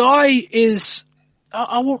the guy is,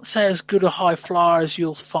 I won't say as good a high flyer as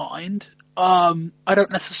you'll find. I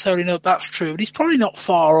don't necessarily know if that's true, but he's probably not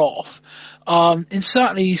far off. And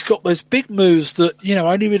certainly he's got those big moves that,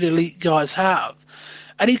 only really elite guys have.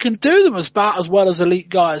 And he can do them about as well as elite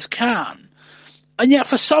guys can. And yet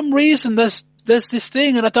for some reason there's this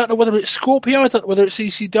thing, and I don't know whether it's Scorpio, I don't know whether it's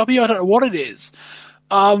ECW, I don't know what it is,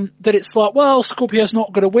 that it's Scorpio's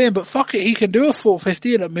not going to win, but fuck it, he can do a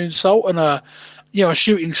 450 and a moonsault and a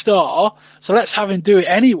shooting star, so let's have him do it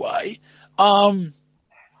anyway. And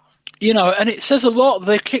it says a lot that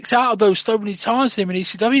they've kicked out of those so many times him in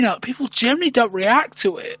ECW now. People generally don't react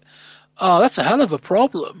to it. That's a hell of a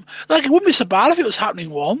problem. It wouldn't be so bad if it was happening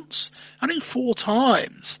once. I think 4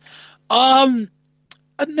 times. And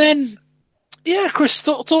then, Chris,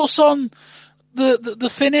 thoughts on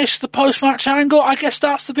the finish, the post-match angle? I guess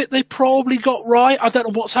that's the bit they probably got right. I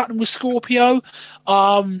don't know what's happening with Scorpio.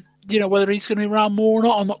 Whether he's going to be around more or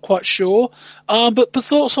not, I'm not quite sure. But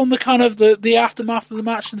thoughts on the kind of the aftermath of the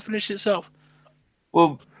match and the finish itself?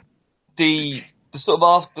 Well, the sort of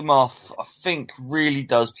aftermath, I think, really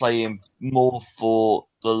does play in more for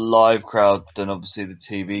the live crowd than obviously the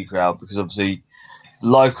TV crowd, because obviously the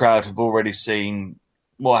live crowd have already seen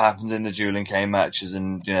what happened in the Dueling Kane matches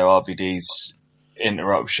and, RVD's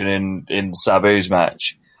interruption in Sabu's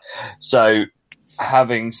match. So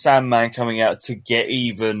having Sandman coming out to get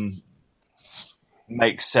even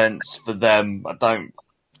makes sense for them. I don't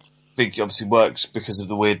think it obviously works because of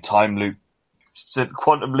the weird time loop, the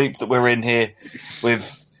quantum leap that we're in here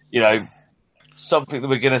with, something that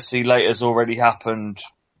we're going to see later has already happened.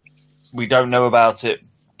 We don't know about it,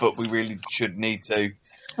 but we really should need to.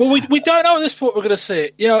 Well, we don't know at this point we're going to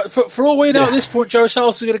see it. For all we know at this point, Joe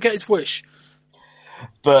Sallis is going to get his wish.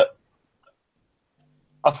 But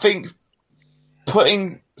I think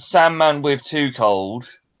putting Sandman with Too Cold,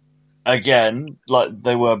 again, like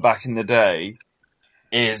they were back in the day,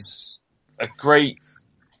 is a great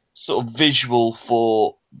sort of visual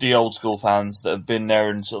for the old school fans that have been there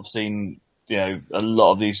and sort of seen, a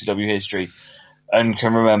lot of the ECW history and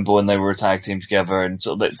can remember when they were a tag team together, and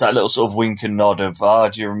sort of it's that little sort of wink and nod of,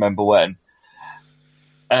 do you remember when?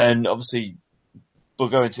 And obviously we'll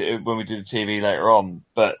go into it when we do the TV later on,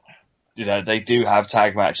 but they do have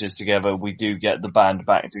tag matches together. We do get the band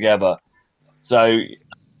back together. So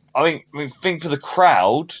I think for the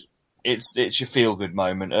crowd, it's your feel good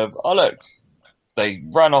moment of, oh look, they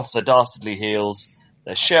run off the dastardly heels,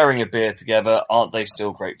 they're sharing a beer together, aren't they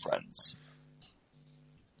still great friends?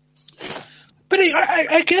 But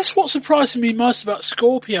I guess what surprised me most about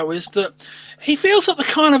Scorpio is that he feels like the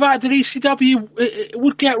kind of act that ECW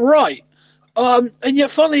would get right. And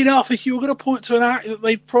yet, funnily enough, if you were going to point to an act that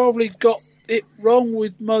they probably got it wrong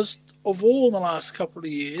with most of all in the last couple of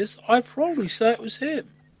years, I'd probably say it was him.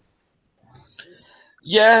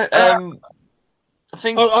 Yeah, I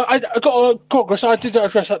think... Go on, Chris, I did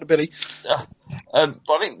address that to Billy. But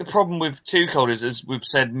I think the problem with Too Cold is, as we've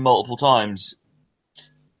said multiple times,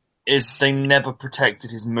 is they never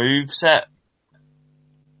protected his moveset.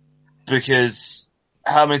 Because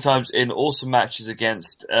how many times in awesome matches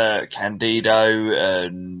against Candido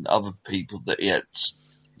and other people that he had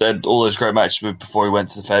all those great matches with before he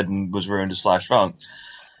went to the Fed and was ruined as Flash Funk,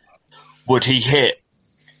 would he hit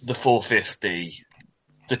the 450,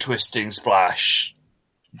 the twisting splash,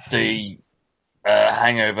 the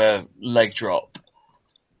hangover leg drop,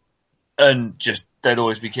 and just they'd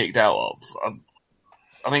always be kicked out of?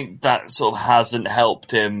 I think that sort of hasn't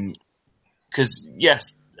helped him, because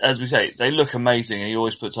yes, as we say, they look amazing and he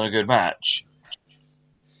always puts on a good match,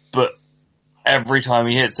 but every time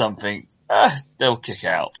he hits something, they'll kick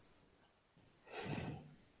out.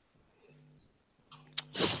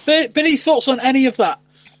 Billy, thoughts on any of that?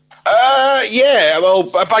 Yeah, well,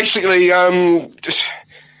 basically,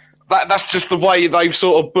 that's just the way they've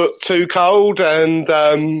sort of booked Too Cold,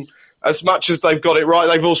 and as much as they've got it right,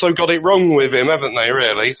 they've also got it wrong with him, haven't they,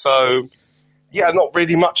 really? So, not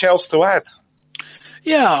really much else to add.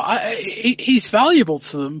 Yeah, he's valuable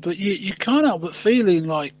to them, but you can't help but feeling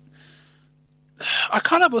like I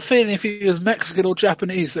can't help but feeling if he was Mexican or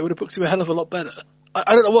Japanese, they would have booked him a hell of a lot better.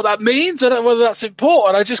 I don't know what that means. I don't know whether that's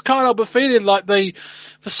important. I just can't help but feeling like they,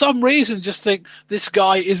 for some reason, just think this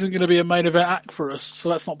guy isn't going to be a main event act for us, so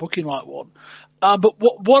let's not book him like one. But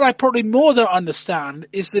what I probably more don't understand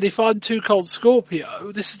is that if I'm Too Cold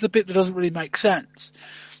Scorpio, this is the bit that doesn't really make sense.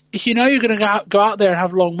 If you know you're going to go out there and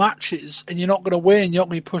have long matches and you're not going to win, you're not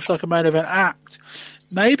going to be pushed like a main event act,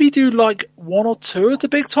 maybe do like one or two of the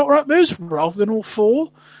big top rope moves rather than all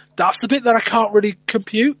four. That's the bit that I can't really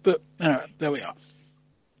compute, but anyway, there we are.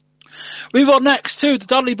 Move on next to the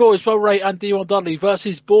Dudley Boys, Bo Ray and D1 Dudley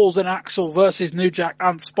versus Balls and Axel versus New Jack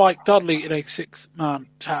and Spike Dudley in a 6-man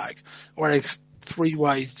tag, or a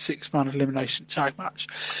 3-way 6-man elimination tag match.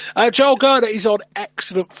 Joel Gerner is on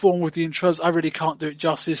excellent form with the intros. I really can't do it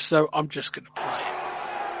justice, so I'm just going to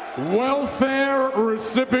play it. Welfare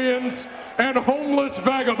recipients and homeless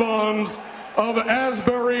vagabonds of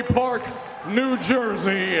Asbury Park, New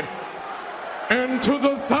Jersey, and to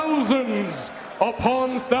the thousands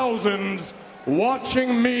upon thousands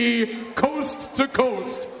watching me coast to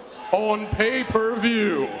coast on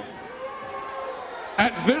pay-per-view.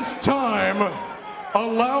 At this time,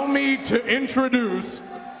 allow me to introduce,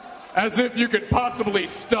 as if you could possibly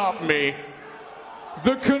stop me,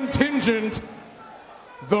 the contingent,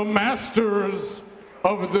 the masters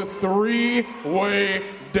of the three-way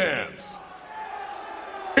dance.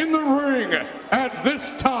 In the ring at this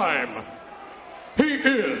time, he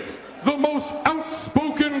is the most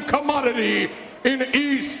outspoken commodity in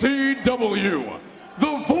ECW,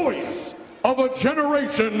 the voice of a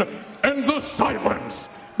generation and the silence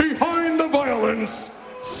behind the violence,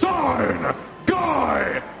 Sign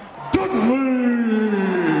Guy Dudley.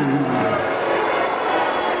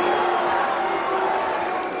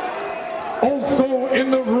 Also in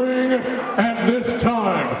the ring at this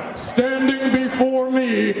time, standing before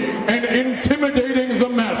me and intimidating the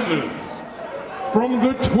masses, from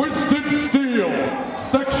the Twisted Steel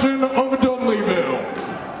section of Dudleyville,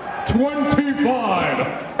 25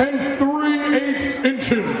 3/8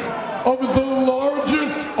 inches of the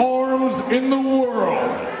largest arms in the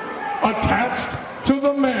world, attached to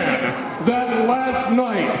the man that last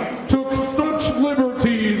night took such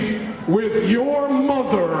liberties with your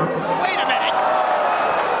mother. Wait a minute!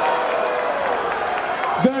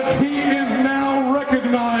 That he is now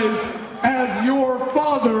recognized as your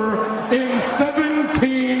father in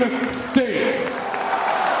 17 states.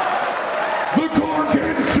 The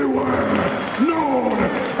gargantuan known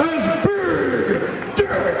as Big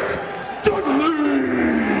Dick Dudley.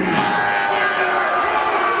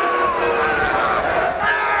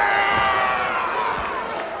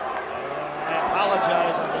 I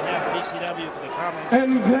apologize on behalf of ECW for the comments.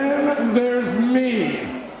 And then there's me.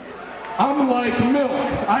 I'm like milk.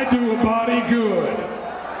 I do a body good.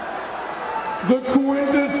 The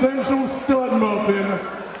quintessential stud muffin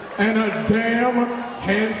and a damn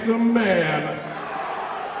handsome man.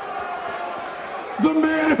 The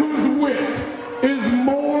man whose wit is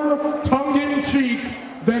more tongue-in-cheek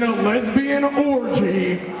than a lesbian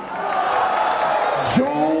orgy.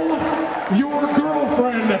 Joel, your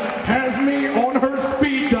girlfriend has me on her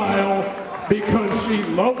speed dial because she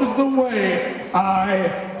loves the way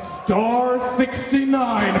I star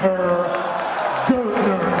 69 her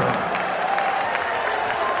Gertner.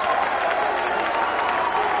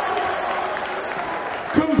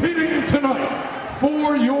 Competing tonight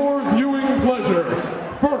for your viewing pleasure.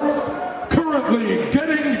 First, currently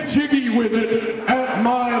getting jiggy with it at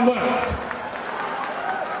my left.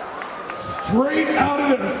 Straight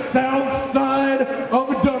out of the south side of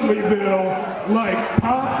Dudleyville like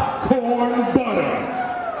popcorn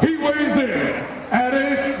butter. He weighs in at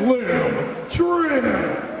a slim, trim,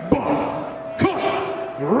 buff,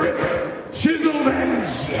 cut, ripped, chiseled, and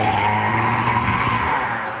jacked.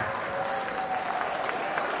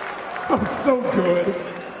 I'm so good.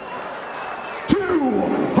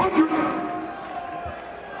 200.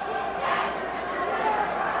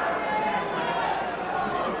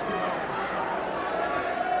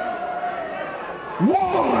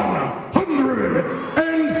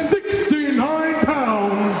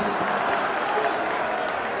 £169.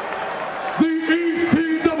 The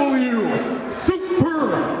ECW Super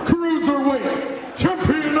Cruiserweight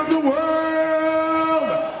Champion of the World.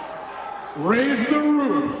 Raise the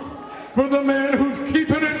roof for the man who's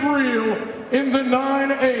keeping it real in the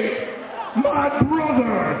 9-8. My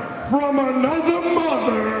brother from another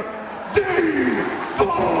mother,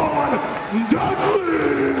 D-Von Dudley.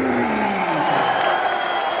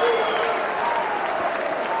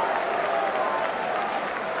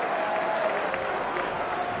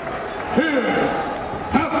 his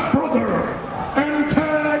half-brother and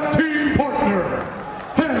tag team partner,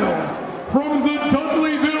 hails from the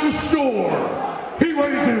Dudleyville shore. He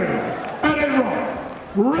weighs in at a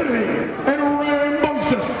rough, ready, and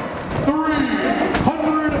rambunctious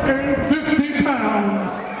 350 pounds,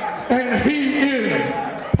 and he is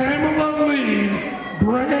Pamela Lee's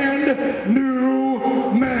brand new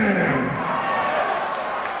man.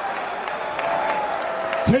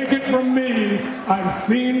 Take it from me, I've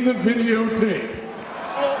seen the videotape.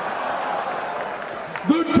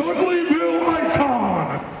 The Dudleyville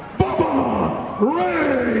icon, Bubba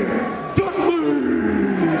Ray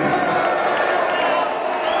Dudley!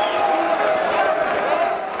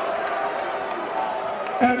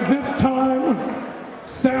 At this time,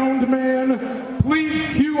 sound man,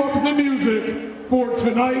 please cue up the music for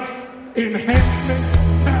tonight's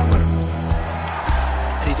enhancement talent.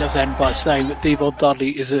 He does end by saying that Devon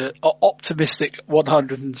Dudley is an optimistic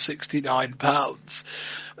 169 pounds.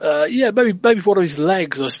 Maybe one of his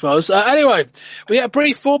legs, I suppose. Anyway, we had a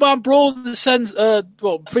brief four-man brawl descends.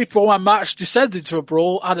 Brief four-man match descends into a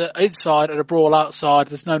brawl, inside and a brawl outside.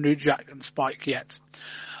 There's no New Jack and Spike yet.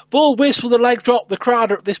 Ball whist with a leg drop. The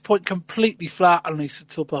crowd are at this point completely flat, at least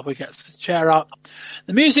until Bubba gets the chair up.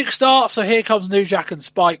 The music starts, so here comes New Jack and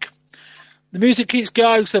Spike. The music keeps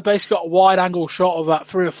going, so they basically got a wide-angle shot of about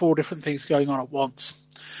 3 or 4 different things going on at once.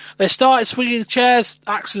 They started swinging chairs.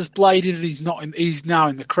 Axel's bladed, and he's now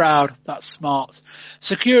in the crowd. That's smart.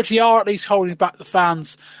 Security are at least holding back the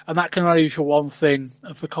fans, and that can only be for one thing.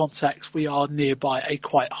 And for context, we are nearby a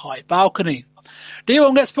quite high balcony.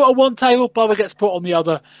 Devon gets put on one table, Bubba gets put on the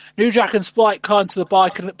other. New Jack and Spike climb to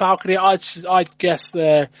the balcony. I'd guess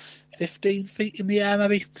they're 15 feet in the air,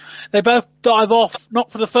 maybe. They both dive off.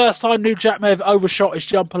 Not for the first time. New Jack may have overshot his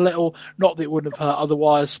jump a little. Not that it wouldn't have hurt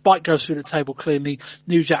otherwise. Spike goes through the table cleanly.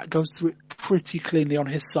 New Jack goes through it pretty cleanly on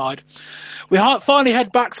his side. We finally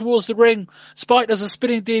head back towards the ring. Spike does a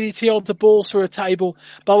spinning DDT onto the ball through a table.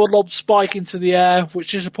 Bubba lobs Spike into the air,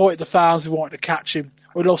 which disappointed the fans who wanted to catch him.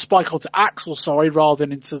 Or lob Spike onto Axel, rather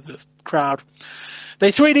than into the crowd.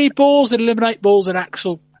 They 3D balls and eliminate balls and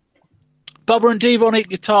Axel. Bubba and Devon hit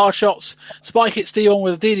guitar shots. Spike hits Devon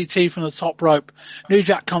with a DDT from the top rope. New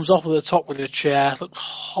Jack comes off of the top with a chair. Looks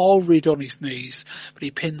horrid on his knees, but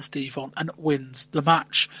he pins Devon and wins the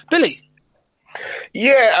match. Billy?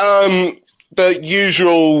 Yeah, the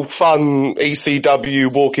usual fun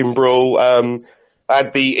ECW walking brawl.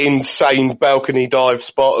 Had the insane balcony dive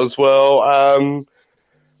spot as well.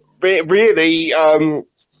 Really,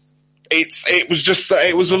 it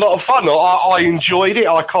was a lot of fun. I enjoyed it.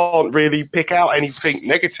 I can't really pick out anything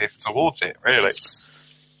negative towards it, really.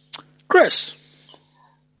 Chris?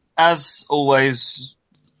 As always,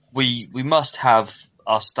 we must have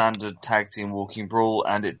our standard tag team walking brawl,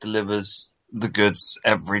 and it delivers the goods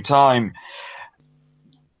every time.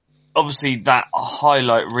 Obviously, that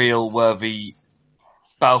highlight reel worthy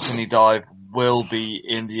balcony dive will be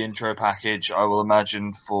in the intro package, I will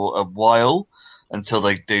imagine, for a while, until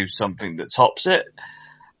they do something that tops it.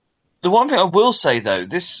 The one thing I will say, though,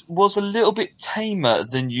 this was a little bit tamer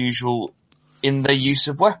than usual in their use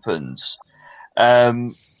of weapons.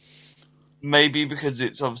 Maybe because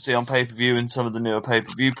it's obviously on pay-per-view, and some of the newer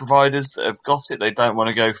pay-per-view providers that have got it, they don't want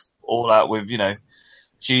to go all out with,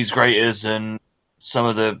 cheese graters and some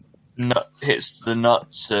of the hits to the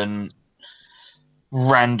nuts and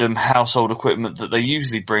random household equipment that they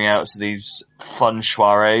usually bring out to these fun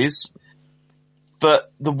soirees.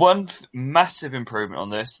 But the one massive improvement on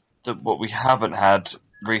this, that what we haven't had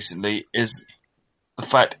recently, is the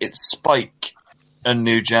fact it's Spike and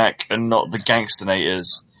New Jack and not the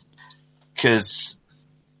Gangstanators. Because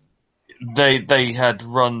they had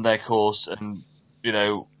run their course, and,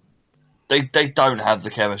 they don't have the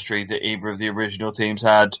chemistry that either of the original teams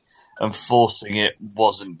had, and forcing it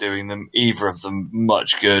wasn't doing either of them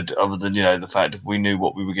much good, other than, the fact that we knew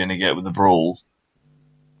what we were going to get with the brawl.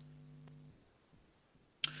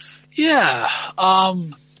 Yeah,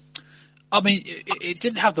 it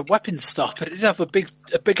didn't have the weapon stuff, but it did have a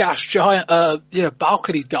big ass giant,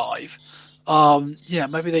 balcony dive.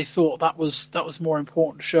 Maybe they thought that was more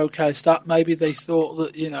important to showcase that. Maybe they thought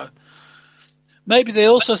that, maybe they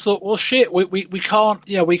also thought, well, shit, we can't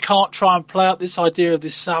try and play out this idea of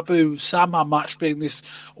this Sabu Sandman match being this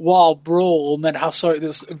wild brawl, and then have something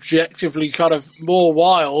that's objectively kind of more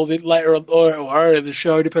wild later on or earlier in the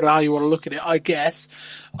show, depending on how you want to look at it, I guess.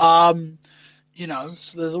 So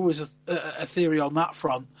there's always a theory on that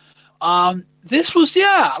front. This was,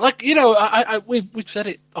 we've said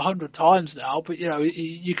it 100 times now, but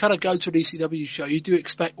you kind of go to an ECW show, you do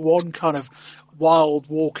expect one kind of wild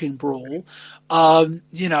walking brawl.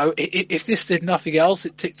 If this did nothing else,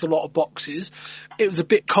 it ticked a lot of boxes. It was a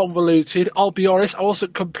bit convoluted. I'll be honest, I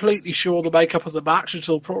wasn't completely sure the makeup of the match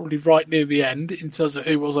until probably right near the end in terms of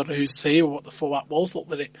who was on whose team or what the format was. Not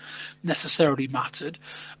that it necessarily mattered.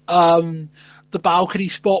 The balcony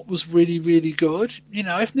spot was really, really good. New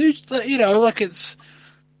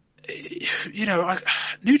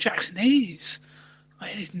Jack's knees.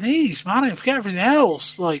 His knees, man, I forget everything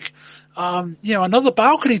else. Another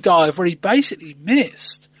balcony dive where he basically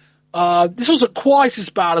missed. This wasn't quite as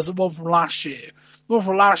bad as the one from last year. The one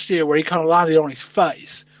from last year where he kind of landed on his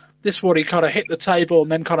face. This one he kind of hit the table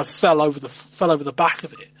and then kind of fell over the back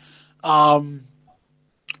of it. But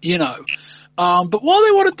while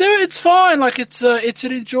they want to do it, it's fine. It's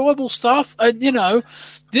an enjoyable stuff. And, the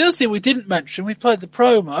other thing we didn't mention, we played the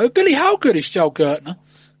promo. Billy, how good is Joel Gertner?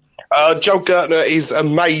 Joel Gertner is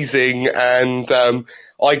amazing, and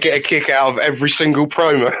I get a kick out of every single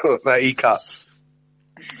promo that he cuts.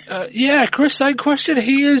 Chris, same question.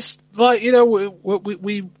 He is, we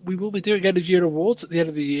will be doing end of year awards at the end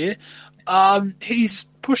of the year. He's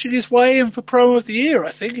pushing his way in for promo of the year,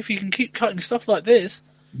 I think, if he can keep cutting stuff like this.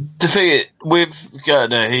 The thing is, with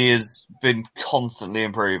Gertner, he has been constantly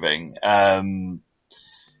improving.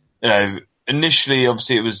 Initially,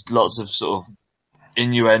 obviously, it was lots of sort of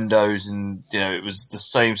innuendos and, it was the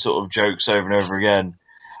same sort of jokes over and over again.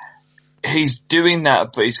 He's doing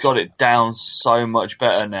that, but he's got it down so much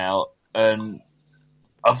better now. And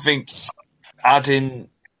I think adding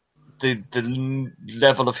the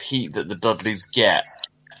level of heat that the Dudleys get,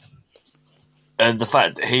 and the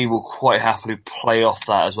fact that he will quite happily play off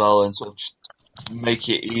that as well and sort of just make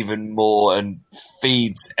it even more and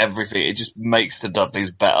feeds everything. It just makes the Dudleys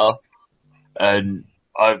better. And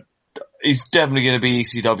he's definitely going to be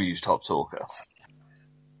ECW's top talker.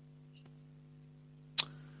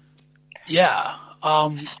 Yeah.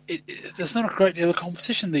 There's not a great deal of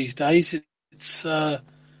competition these days. It's Douglas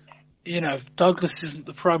isn't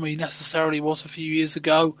the promo he necessarily was a few years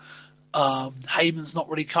ago. Heyman's not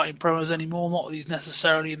really cutting promos anymore, not that he's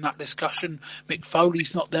necessarily in that discussion. Mick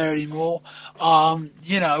Foley's not there anymore. And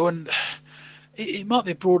it might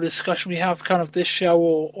be a broader discussion we have kind of this show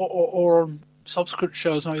or on subsequent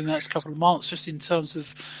shows maybe in the next couple of months, just in terms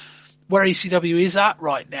of where ECW is at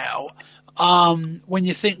right now. When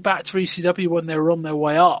you think back to ECW when they were on their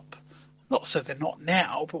way up, not so they're not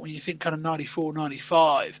now, but when you think kind of 94,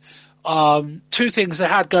 95, two things they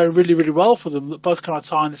had going really, really well for them that both kind of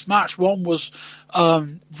tie in this match. One was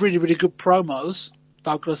really, really good promos.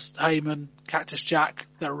 Douglas, Heyman, Cactus Jack,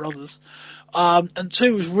 there are others. And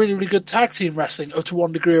two was really, really good tag team wrestling to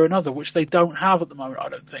one degree or another, which they don't have at the moment, I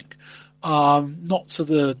don't think. Not to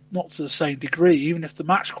the same degree, even if the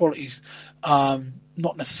match quality's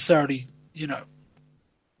not necessarily,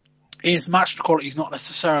 his match quality is not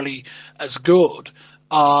necessarily as good.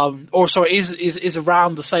 Is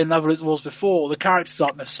around the same level as it was before. The characters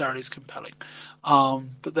aren't necessarily as compelling.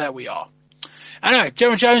 But there we are. Anyway,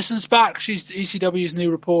 Gemma Johnson's back. She's ECW's new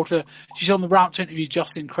reporter. She's on the ramp to interview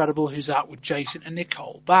Justin Credible, who's out with Jason and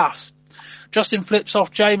Nicole Bass. Justin flips off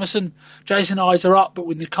Jameson. Jason eyes her up, but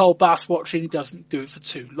with Nicole Bass watching, he doesn't do it for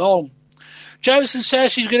too long. Jameson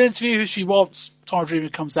says she's going to interview who she wants. Tommy Dreamer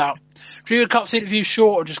comes out. Dreamer cuts the interview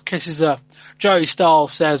short and just kisses her. Joey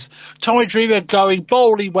Styles says, Tommy Dreamer going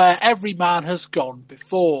boldly where every man has gone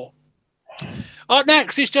before. Up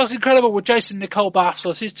next, it's Justin Credible with Jason Nicole Bass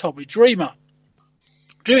versus Tommy Dreamer.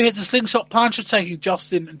 Dreamer hits a slingshot plancha, taking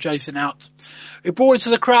Justin and Jason out. We brought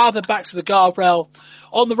into the crowd, then back to the guardrail.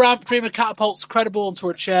 On the ramp, Dreamer catapults Credible onto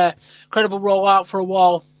a chair. Credible roll out for a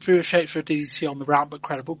while. Dreamer shapes for a DDT on the ramp, but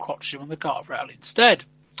Credible crotches him on the guardrail instead.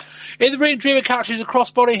 In the ring, Dreamer catches a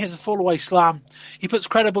crossbody, hits a fall-away slam. He puts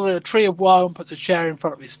Credible in a tree of woe and puts a chair in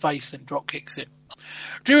front of his face, then drop kicks it.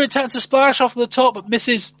 Dreamer attempts a splash off the top, but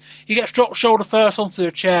misses. He gets dropped shoulder first onto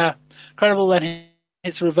the chair. Credible then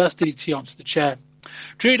hits a reverse DDT onto the chair.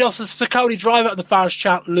 Dreamer does the Spicoli driver and the fans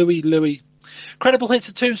chant, Louis, Louis. Credible hits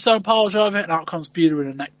a tombstone pile driver and out comes Beulah in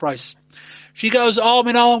a neck brace. She goes arm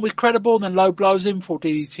in arm with Credible and then low blows him for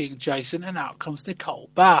DDTing Jason, and out comes Nicole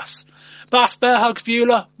Bass. Bass bear hugs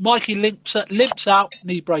Beulah, Mikey limps out,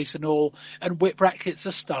 knee brace and all, and Whipwreck hits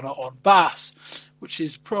a stunner on Bass, which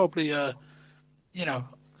is probably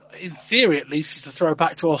in theory at least, is a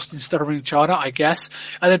throwback to Austin stuttering China, I guess.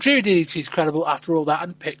 And then Drew DDT's Credible after all that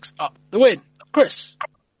and picks up the win. Chris?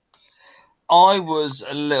 I was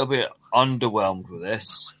a little bit underwhelmed with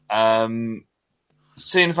this.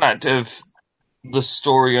 Seeing the fact of the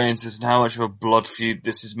story going into this and how much of a blood feud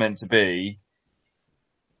this is meant to be,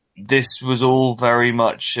 this was all very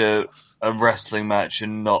much a wrestling match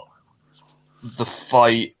and not the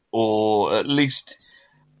fight, or at least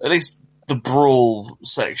the brawl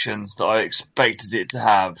sections that I expected it to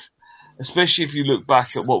have. Especially if you look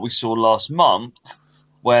back at what we saw last month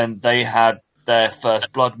when they had their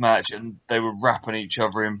first blood match and they were wrapping each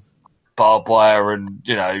other in barbed wire and,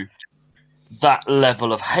 you know, that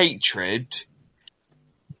level of hatred.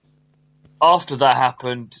 After that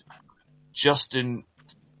happened, Justin,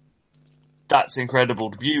 that's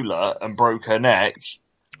incredible to Beulah and broke her neck.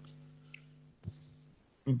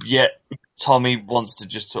 Yet Tommy wants to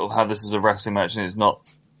just sort of have this as a wrestling match and it's not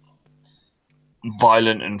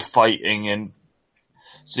violent and fighting. And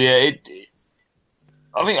so yeah,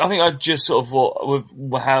 I think I just sort of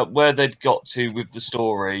where they'd got to with the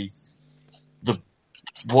story,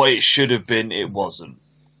 what it should have been, it wasn't.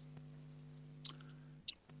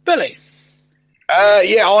 Billy.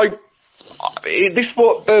 The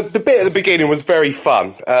bit at the beginning was very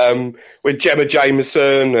fun with Gemma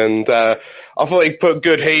Jameson, and I thought he put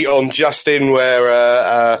good heat on Justin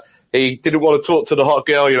where he didn't want to talk to the hot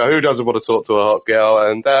girl. You know, who doesn't want to talk to a hot girl?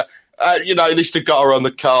 And you know, at least he got her on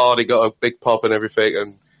the card. He got a big pop and everything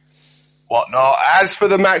and whatnot. As for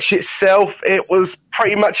the match itself, it was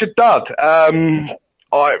pretty much a dud.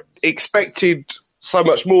 I expected so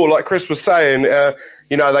much more. Like Chris was saying,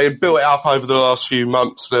 you know, they had built it up over the last few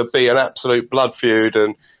months to be an absolute blood feud,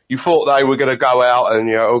 and you thought they were going to go out and,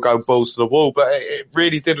 you know, go balls to the wall, but it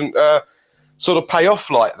really didn't sort of pay off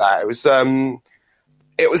like that. It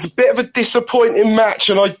was a bit of a disappointing match,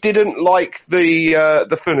 and I didn't like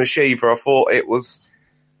the finish either. I thought it was.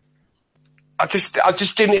 I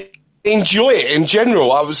just didn't enjoy it in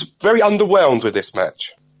general. I was very underwhelmed with this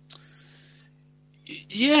match.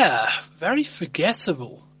 Yeah, very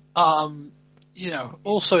forgettable. You know,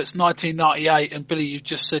 also it's 1998, and Billy, you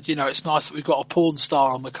just said, you know, it's nice that we've got a porn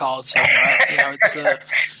star on the card somewhere. You know, it's. You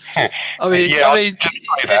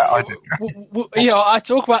know, I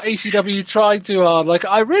talk about ECW trying too hard. Like,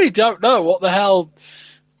 I really don't know what the hell.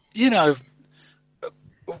 You know,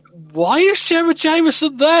 why is Gemma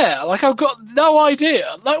Jameson there? Like, I've got no idea.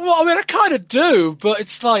 Like, well, I mean, I kind of do, but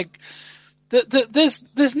it's like.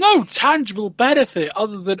 There's no tangible benefit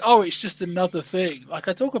other than, oh, it's just another thing. Like,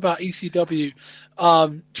 I talk about ECW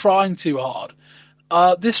trying too hard.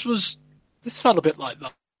 This felt a bit like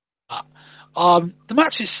that. The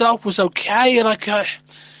match itself was okay. Like, I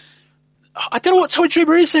don't know what Tommy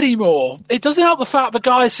Dreamer is anymore. It doesn't help the fact the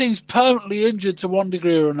guy seems permanently injured to one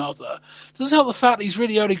degree or another. It doesn't help the fact that he's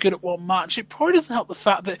really only good at one match. It probably doesn't help the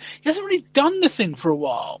fact that he hasn't really done the thing for a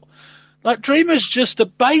while. Like, Dreamer's just a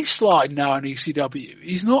baseline now in ECW.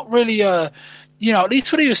 He's not really you know, at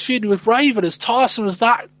least when he was feuding with Raven, as tiresome as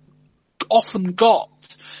that often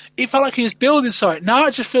got, it felt like he was building something. Now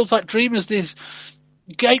it just feels like Dreamer's this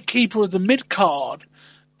gatekeeper of the mid-card.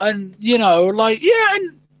 And, you know, like, yeah,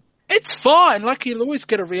 and it's fine. Like, he'll always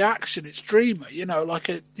get a reaction. It's Dreamer, you know, like,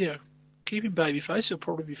 you know, keep him babyface, he'll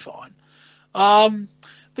probably be fine. But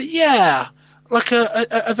yeah. Like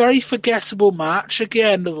a very forgettable match.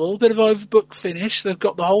 Again, a little bit of overbooked finish. They've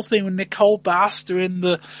got the whole thing with Nicole Bass doing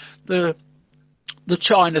the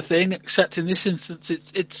China thing, except in this instance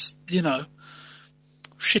it's you know,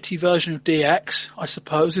 shitty version of DX, I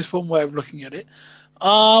suppose, is one way of looking at it.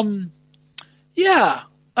 Yeah,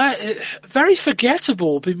 very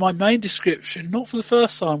forgettable would be my main description. Not for the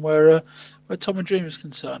first time where Tom and Dreamer is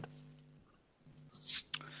concerned.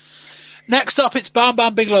 Next up, it's Bam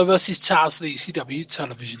Bam Bigelow versus Taz for the ECW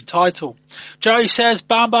television title. Joey says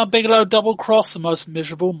Bam Bam Bigelow double-crossed the most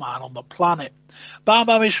miserable man on the planet. Bam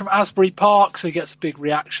Bam is from Asbury Park, so he gets a big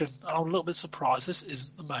reaction. And I'm a little bit surprised this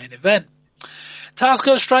isn't the main event. Taz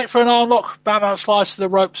goes straight for an arm lock. Bam Bam slides to the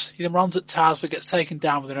ropes. He then runs at Taz, but gets taken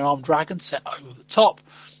down with an arm drag and sent over the top.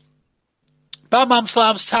 Bam Bam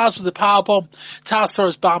slams Taz with a powerbomb. Taz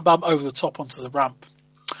throws Bam Bam over the top onto the ramp.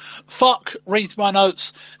 Fuck, reads my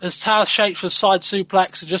notes, as Taz shakes for a side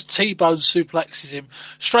suplex and just T-bone suplexes him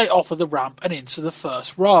straight off of the ramp and into the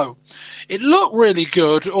first row. It looked really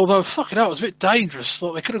good, although fucking hell, it was a bit dangerous.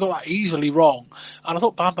 Thought they could have got that easily wrong. And I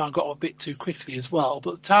thought Bam Bam got a bit too quickly as well.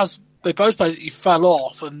 But Taz, they both basically fell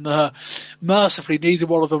off, and mercifully neither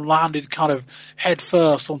one of them landed kind of head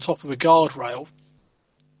first on top of the guardrail.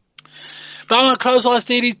 Bam Bam clotheslines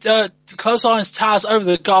Taz over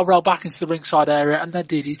the guardrail back into the ringside area, and then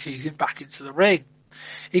DDTs him back into the ring.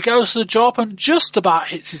 He goes to the drop and just about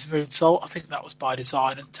hits his moonsault. I think that was by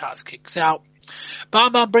design, and Taz kicks out.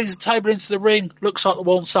 Bam Bam brings the table into the ring. Looks like the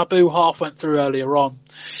one Sabu half went through earlier on.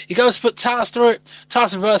 He goes to put Taz through it.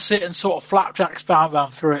 Taz reverses it and sort of flapjacks Bam Bam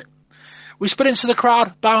through it. We spin into the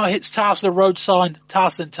crowd. Bam hits Taz with a road sign.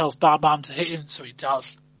 Taz then tells Bam Bam to hit him, so he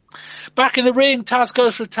does. Back in the ring, Taz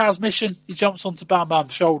goes for a Taz mission. He jumps onto Bam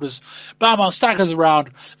Bam's shoulders. Bam Bam staggers around,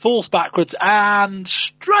 falls backwards, and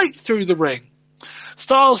straight through the ring.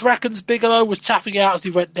 Styles reckons Bigelow was tapping out as he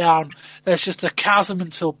went down. There's just a chasm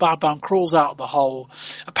until Bam Bam crawls out of the hole.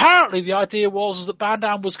 Apparently, the idea was that Bam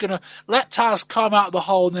Bam was going to let Taz come out of the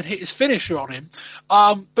hole and then hit his finisher on him.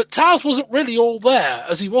 But Taz wasn't really all there,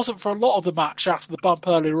 as he wasn't for a lot of the match after the bump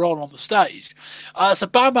earlier on the stage. So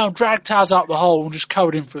Bam Bam dragged Taz out of the hole and just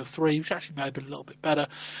covered him for a 3, which actually may have been a little bit better.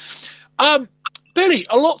 Billy,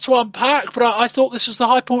 a lot to unpack, but I thought this was the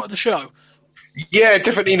high point of the show. Yeah,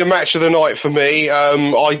 definitely the match of the night for me.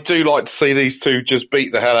 I do like to see these two just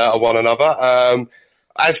beat the hell out of one another.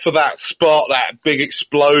 As for that spot, that big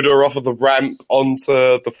exploder off of the ramp onto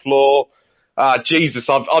the floor, Jesus,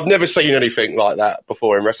 I've never seen anything like that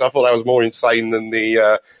before in wrestling. I thought that was more insane than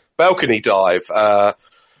the balcony dive.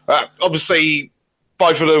 Obviously,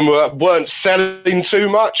 both of them weren't selling too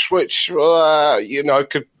much, which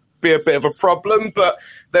could be a bit of a problem, but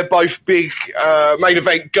they're both big main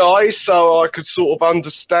event guys, so I could sort of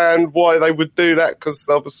understand why they would do that, because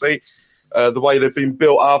obviously the way they've been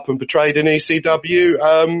built up and portrayed in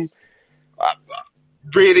ECW.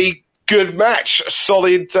 Really good match,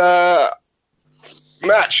 solid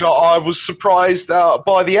match. I was surprised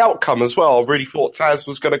by the outcome as well. I really thought Taz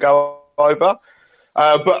was going to go over.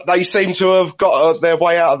 But they seem to have got their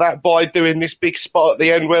way out of that by doing this big spot at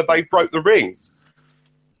the end where they broke the ring.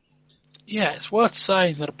 Yeah, it's worth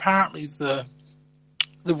saying that apparently the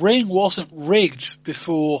ring wasn't rigged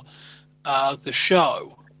before the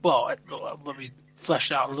show. Well, let me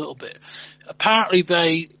flesh it out a little bit. Apparently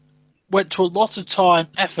they went to a lot of time,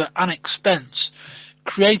 effort and expense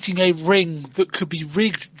creating a ring that could be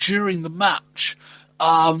rigged during the match.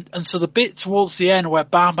 And so the bit towards the end where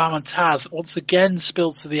Bam Bam and Taz once again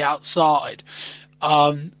spilled to the outside,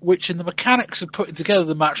 which in the mechanics of putting together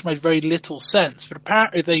the match made very little sense. But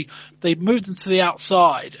apparently they moved them to the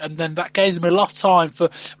outside, and then that gave them enough time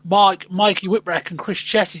for Mikey Whipwreck and Chris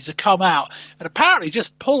Chetty to come out and apparently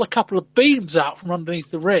just pull a couple of beams out from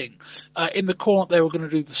underneath the ring in the corner they were going to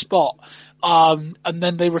do the spot. And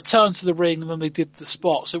then they returned to the ring and then they did the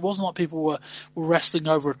spot. So it wasn't like people were wrestling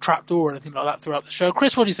over a trapdoor or anything like that throughout the show.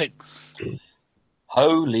 Chris, what do you think?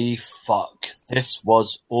 Holy fuck. This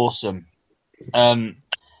was awesome. I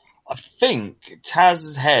think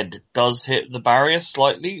Taz's head does hit the barrier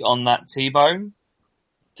slightly on that T-bone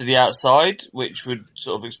to the outside, which would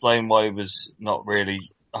sort of explain why he was not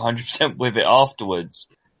really 100% with it afterwards.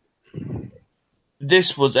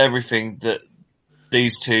 This was everything that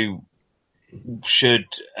these two should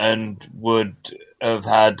and would have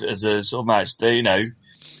had as a sort of match. They,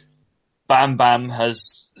 Bam Bam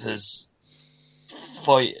has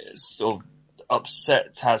sort of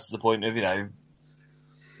upset Taz to the point of,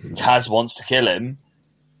 Taz wants to kill him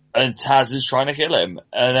and Taz is trying to kill him.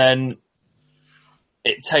 And then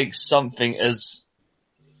it takes something as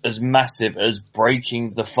massive as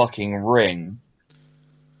breaking the fucking ring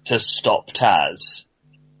to stop Taz.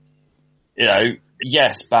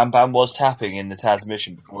 Yes, Bam Bam was tapping in the Taz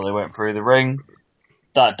mission before they went through the ring.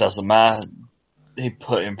 That doesn't matter. He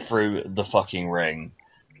put him through the fucking ring.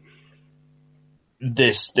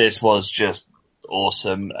 This was just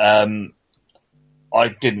awesome. I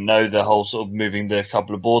didn't know the whole sort of moving the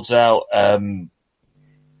couple of boards out.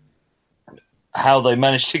 How they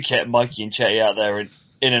managed to get Mikey and Chetty out there and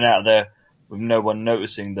in and out of there with no one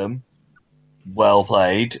noticing them. Well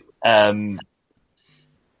played. But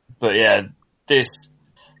yeah, this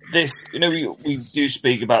we do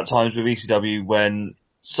speak about times with ECW when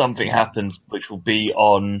something happens which will be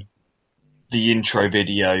on the intro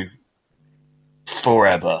video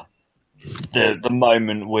forever. The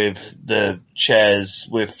moment with the chairs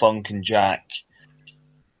with Funk and Jack,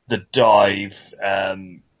 the dive,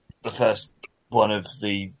 the first one of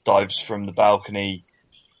the dives from the balcony,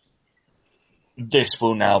 this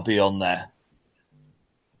will now be on there.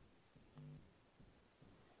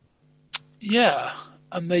 Yeah,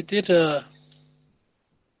 and they did this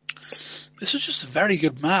was just a very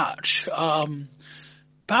good match. Bam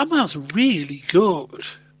Bam's really good.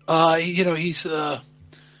 He's a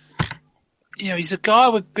guy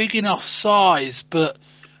with big enough size, but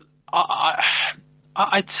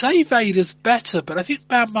I'd say Vader's better, but I think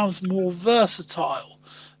Bam Bam's more versatile.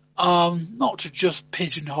 Not to just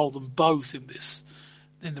pigeonhole them both in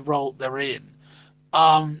the role they're in.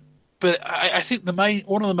 But I think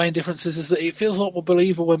one of the main differences is that it feels a lot more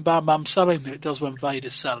believable when Bam Bam's selling than it does when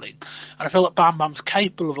Vader's selling. And I feel like Bam Bam's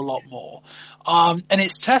capable of a lot more. And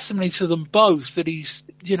it's testimony to them both that he's,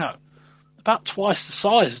 about twice the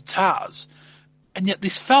size of Taz, and yet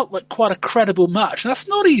this felt like quite a credible match. And that's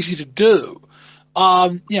not easy to do.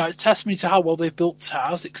 It's testimony to how well they've built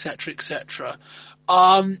Taz, etc., etc.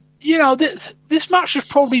 This match was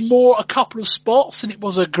probably more a couple of spots than it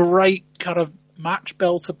was a great kind of match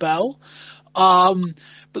bell to bell. But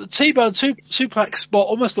the T-bone suplex spot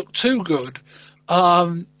almost looked too good.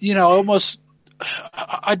 I'd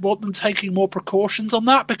want them taking more precautions on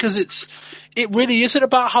that, because it really isn't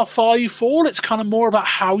about how far you fall. It's kind of more about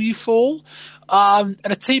how you fall. And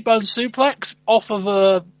a T-bone suplex off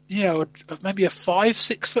of maybe a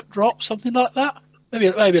 5-6 foot drop, something like that. Maybe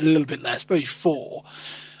a little bit less, maybe 4.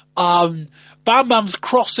 Bam Bam's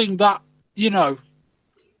crossing that,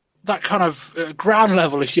 that kind of ground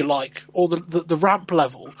level, if you like, or the ramp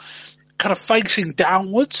level, kind of facing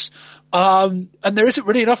downwards. And there isn't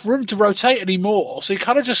really enough room to rotate anymore. So he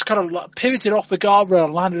kind of like pivoted off the guardrail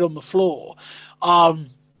and landed on the floor.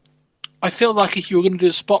 I feel like if you were going to do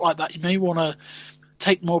a spot like that, you may want to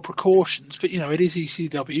take more precautions. But, it is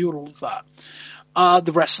ECW and all of that.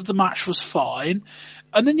 The rest of the match was fine.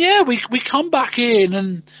 And then, we come back in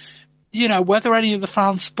and, whether any of the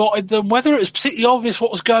fans spotted them, whether it was particularly obvious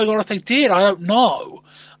what was going on, if they did, I don't know.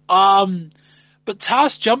 But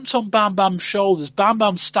Taz jumps on Bam Bam's shoulders. Bam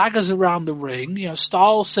Bam staggers around the ring.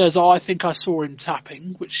 Styles says, I think I saw him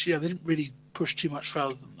tapping, which, they didn't really push too much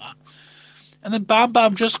further than that. And then Bam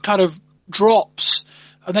Bam just kind of drops,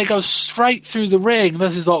 and they go straight through the ring.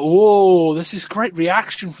 This is like, whoa, this is great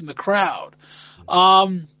reaction from the crowd.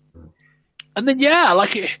 And then,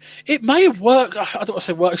 it may have worked. I don't want to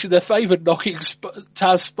say works in their favour, knocking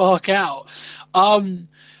Taz Spark out.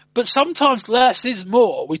 But sometimes less is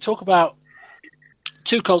more. We talk about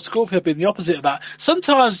Too Cold Scorpio being the opposite of that.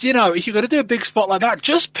 Sometimes, if you're going to do a big spot like that,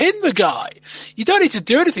 just pin the guy. You don't need to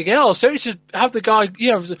do anything else. Don't need to have the guy,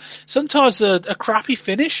 sometimes a crappy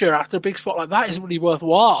finisher after a big spot like that isn't really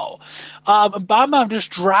worthwhile. And Bam Bam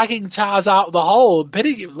just dragging Taz out of the hole and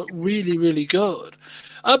pinning him looked really, really good.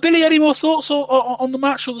 Billy, any more thoughts on the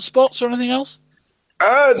match or the spots or anything else?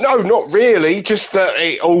 No, not really. Just that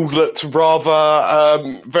it all looked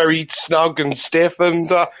rather very snug and stiff, and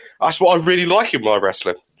that's what I really like in my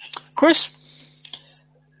wrestling. Chris?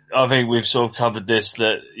 I think we've sort of covered this,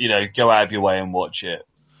 that, go out of your way and watch it.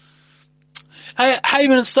 Hey,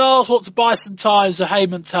 Heyman and Styles want to buy some time, so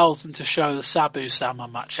Heyman tells them to show the Sabu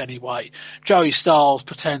Sandman match anyway. Joey Styles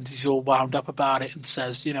pretends he's all wound up about it and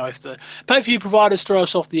says, if the pay-per-view providers throw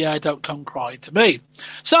us off the air, don't come crying to me.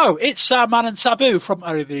 So, it's Sandman and Sabu from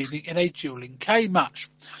early the evening in a dueling cane match.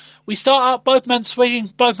 We start out both men swinging,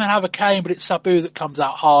 both men have a cane, but it's Sabu that comes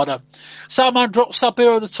out harder. Sandman drops Sabu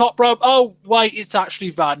on the top rope. Oh, wait, it's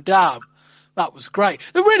actually Van Dam. That was great.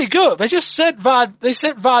 They're really good. They just sent Van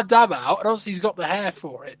Dam out, and obviously he's got the hair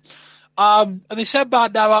for it. And they send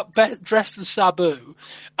Van Dam up dressed as Sabu.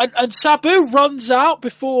 And Sabu runs out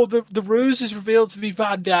before the ruse is revealed to be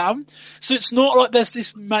Van Dam. So it's not like there's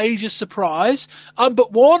this major surprise. But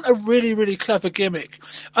a really, really clever gimmick.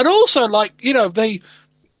 And also,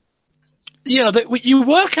 you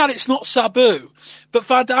work out it's not Sabu, but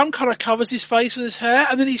Van Dam kind of covers his face with his hair,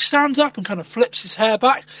 and then he stands up and kind of flips his hair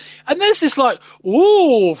back, and there's this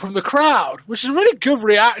ooh, from the crowd, which is a really good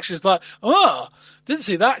reaction. It's like, oh, didn't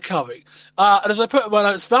see that coming. And as I put in my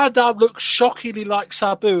notes, Van Dam looks shockingly like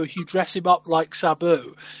Sabu if you dress him up like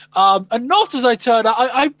Sabu. And not as I turn out,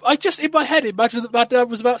 I just in my head imagined that Van Dam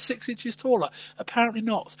was about 6 inches taller. Apparently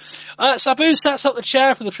not. Sabu sets up the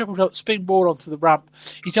chair for the triple jump springboard onto the ramp.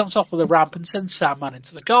 He jumps off of the ramp and sends Sandman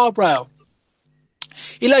into the guardrail.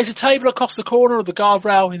 He lays a table across the corner of the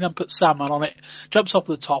guardrail. He then puts Sandman on it, jumps off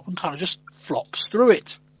the top, and kind of just flops through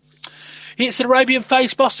it. He hits an Arabian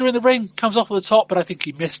facebuster in the ring, comes off the top, but I think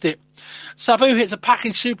he missed it. Sabu hits a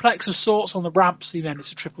package suplex of sorts on the ramp, so he then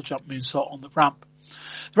hits a triple jump moonsault on the ramp.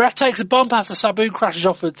 The ref takes a bump after Sabu crashes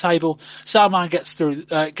off the table. Sandman gets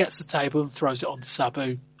the table and throws it onto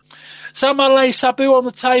Sabu. Sandman lays Sabu on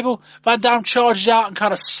the table. Van Dam charges out and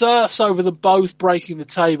kind of surfs over them both, breaking the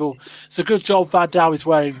table. It's a good job Van Dam is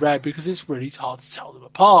wearing red, because it's really hard to tell them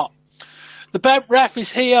apart. The bent ref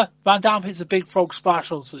is here. Van Dam hits a big frog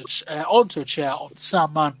splash onto a chair onto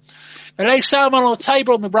Sandman. They lay Sandman on the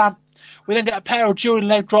table on the ramp. We then get a pair of dueling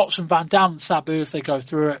leg drops from Van Dam and Sabu as they go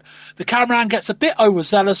through it. The cameraman gets a bit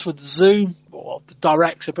overzealous with the zoom, or the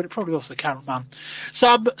director, but it probably was the cameraman.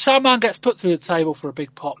 Sandman gets put through the table for a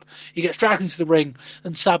big pop. He gets dragged into the ring,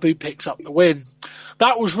 and Sabu picks up the win.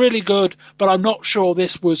 That was really good, but I'm not sure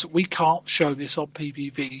we can't show this on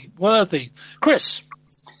PPV worthy. Chris?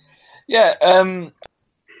 Yeah,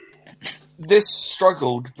 this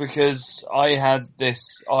struggled because I had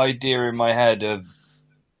this idea in my head of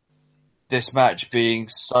this match being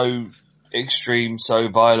so extreme, so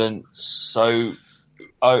violent, so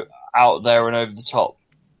out there and over the top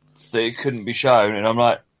that it couldn't be shown. And I'm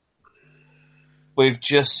like, we've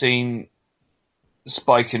just seen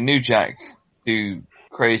Spike and New Jack do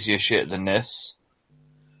crazier shit than this.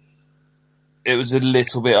 It was a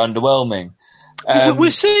little bit underwhelming.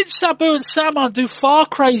 We've seen Sabu and Saman do far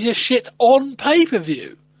crazier shit on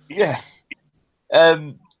pay-per-view. Yeah.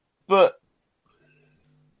 But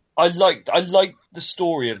I liked the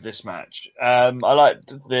story of this match. I liked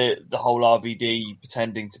the whole RVD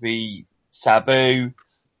pretending to be Sabu,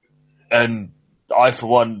 and I, for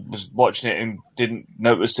one, was watching it and didn't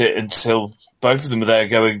notice it until both of them were there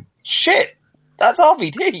going, shit, that's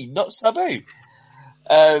RVD, not Sabu.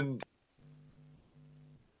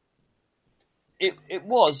 It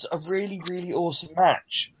was a really, really awesome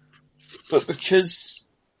match. But because,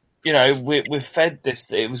 we're fed this,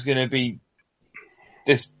 that it was going to be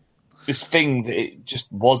this thing that it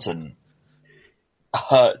just wasn't,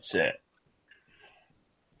 hurts it.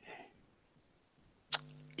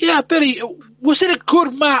 Yeah, Billy, was it a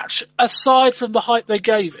good match aside from the hype they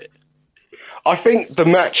gave it? I think the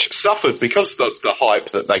match suffered because of the hype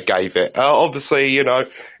that they gave it. Obviously,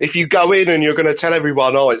 if you go in and you're going to tell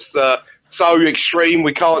everyone, it's so extreme,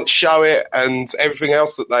 we can't show it, and everything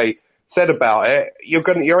else that they said about it,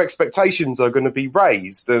 your expectations are going to be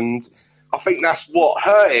raised. And I think that's what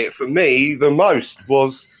hurt it for me the most,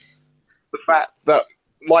 was the fact that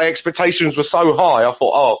my expectations were so high. I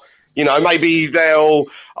thought, maybe there'll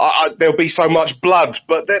be so much blood,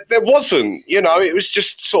 but there wasn't. It was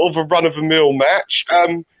just sort of a run-of-the-mill match.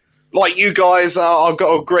 Like you guys, I've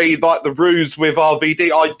got to agree, like the ruse with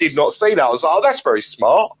RVD, I did not see that. I was like, that's very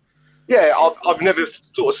smart. Yeah, I've never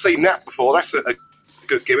sort of seen that before. That's a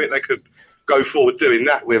good gimmick. They could go forward doing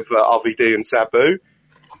that with RVD and Sabu.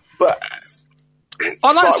 But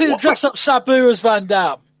I'd like to see them dress up Sabu as Van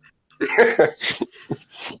Dam. I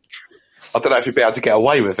don't know if you'd be able to get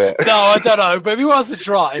away with it. No, I don't know, but it'd be worth a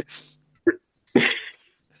try.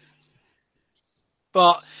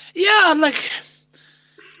 But yeah,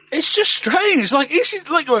 it's just strange. When have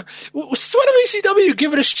ECW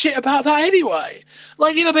given a shit about that anyway?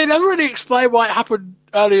 They never really explained why it happened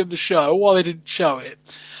earlier in the show, why they didn't show it.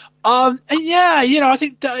 And yeah, I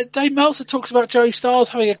think Dave Meltzer talks about Joey Styles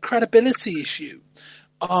having a credibility issue,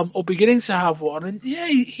 or beginning to have one, and yeah,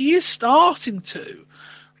 he is starting to.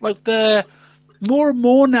 They're more and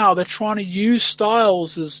more now, they're trying to use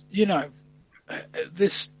Styles as,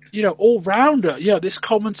 this, all-rounder, this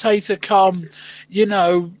commentator come,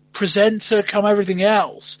 presenter come everything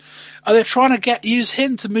else. And they're trying to use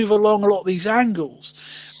him to move along a lot of these angles.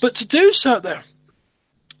 But to do so, they're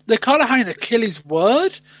kind of having to kill his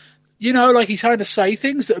word. He's having to say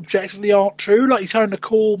things that objectively aren't true. He's having to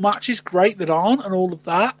call matches great that aren't, and all of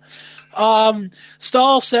that.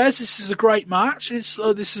 Styles says this is a great match. This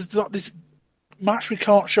is not this match we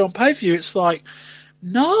can't show on pay-per-view. It's no.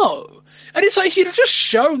 And it's you'd have just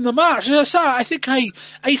shown the match. As I say, I think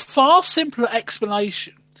a far simpler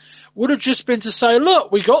explanation would have just been to say,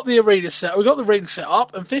 look, we got the arena set, we got the ring set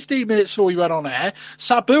up, and 15 minutes before we went on air,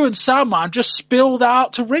 Sabu and Sandman just spilled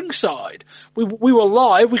out to ringside. We were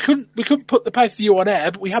live, we couldn't put the pay-per-view on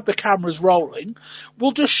air, but we had the cameras rolling.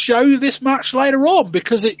 We'll just show you this match later on,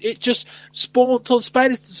 because it just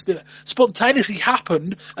spontaneously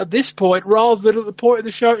happened at this point, rather than at the point of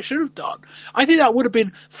the show it should have done. I think that would have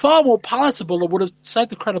been far more palatable, and would have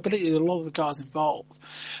saved the credibility of a lot of the guys involved.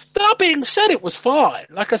 That being said, it was fine.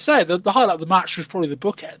 Like I say, the highlight of the match was probably the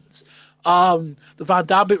bookends. The Van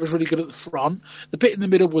Dam bit was really good at the front. The bit in the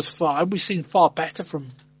middle was fine. We've seen far better from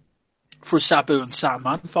Sabu and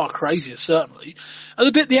Sandman, far crazier certainly. And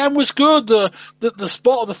the bit at the end was good. The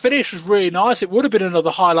spot of the finish was really nice. It would have been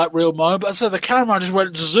another highlight reel moment, but so the camera just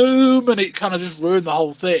went zoom and it kind of just ruined the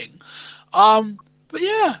whole thing. But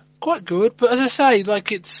yeah, quite good. But as I say,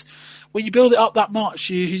 it's when you build it up that much,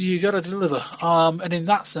 you got to deliver. And in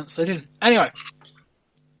that sense, they didn't. Anyway,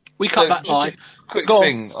 we cut back by. Quick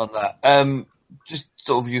thing on that. Just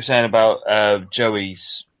sort of you were saying about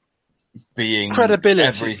Joey's being credibility,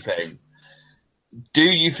 everything. Do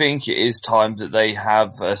you think it is time that they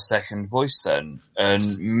have a second voice then?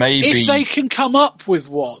 And maybe if they can come up with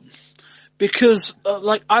one, because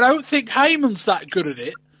I don't think Heyman's that good at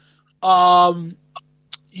it. I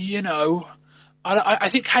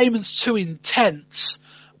think Heyman's too intense.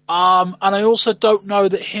 And I also don't know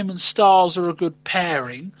that him and Styles are a good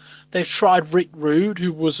pairing. They've tried Rick Rude,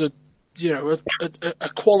 who was a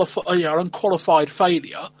unqualified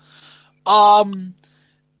failure.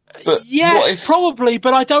 But yes, probably,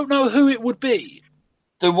 but I don't know who it would be.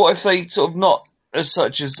 Then what if they sort of not as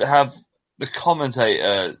such as have the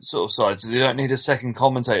commentator sort of side, so they don't need a second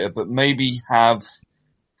commentator, but maybe have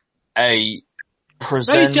a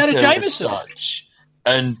presenter as such,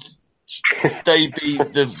 and they be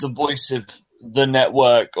the voice of the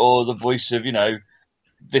network or the voice of,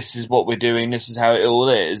 this is what we're doing, this is how it all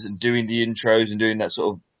is, and doing the intros and doing that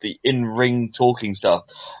sort of the in-ring talking stuff,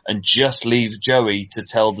 and just leave Joey to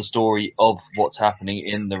tell the story of what's happening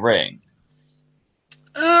in the ring.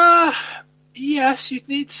 Yes, you'd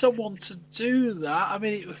need someone to do that. I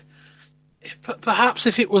mean, perhaps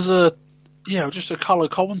if it was just a colour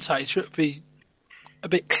commentator, it'd be a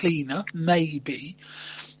bit cleaner, maybe.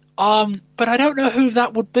 But I don't know who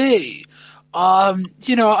that would be. I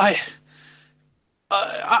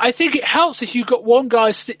think it helps if you've got one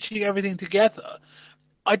guy stitching everything together.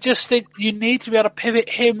 I just think you need to be able to pivot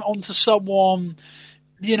him onto someone.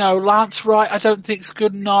 Lance Wright, I don't think it's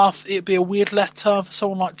good enough. It'd be a weird left turn for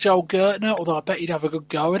someone like Joel Gertner, although I bet he'd have a good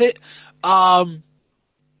go at it.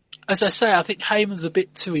 As I say, I think Heyman's a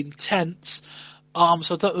bit too intense. So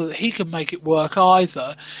I don't know that he can make it work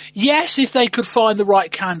either. Yes, if they could find the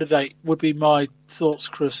right candidate, would be my thoughts,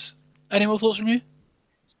 Chris. Any more thoughts from you?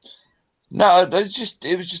 No, it was just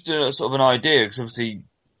a sort of an idea, because obviously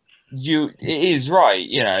it is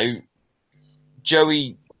right,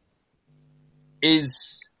 Joey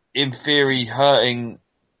is in theory hurting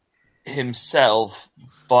himself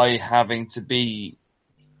by having to be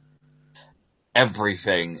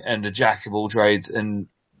everything and a jack of all trades and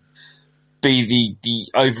be the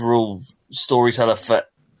overall storyteller for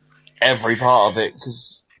every part of it.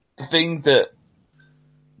 Because the thing that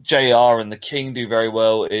JR and the King do very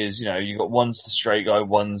well is, you got one's the straight guy,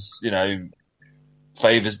 one's,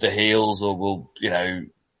 favours the heels, or will,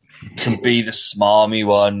 can be the smarmy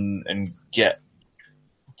one and get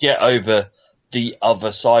over the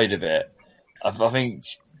other side of it. I think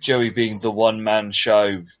Joey being the one man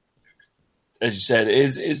show, as you said,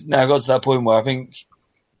 is now got to that point where I think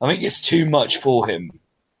it's too much for him.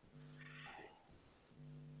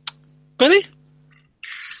 Billy?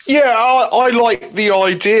 Yeah, I like the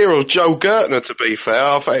idea of Joel Gertner, to be fair.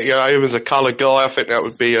 I think, him as a colour guy, I think that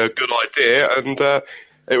would be a good idea, and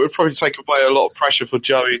it would probably take away a lot of pressure for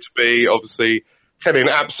Joey to be, obviously, telling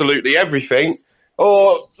absolutely everything.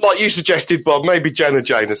 Or, like you suggested, Bob, maybe Jenna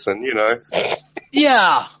Jameson,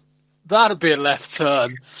 Yeah, that'd be a left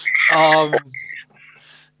turn.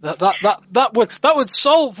 That would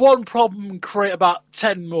solve one problem and create about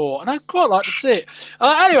 10 more, and I'd quite like to see it.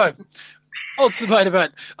 Anyway, on to the main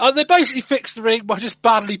event. They basically fixed the ring by just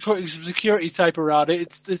badly putting some security tape around it.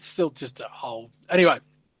 It's still just a hole. Anyway,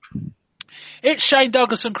 it's Shane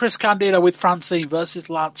Douglas and Chris Candido with Francine versus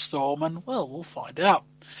Lance Storm, and, well, we'll find out.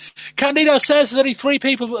 Candido says there's only 3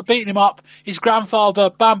 people that have beaten him up: his grandfather,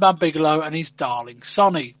 Bam Bam Bigelow, and his darling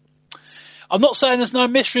Sonny. I'm not saying there's no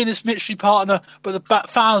mystery in this mystery partner, but the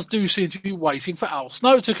fans do seem to be waiting for Al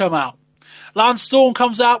Snow to come out. Lance Storm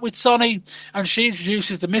comes out with Sonny, and she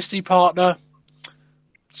introduces the mystery partner.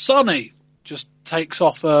 Sonny just takes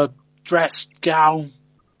off her dress, gown,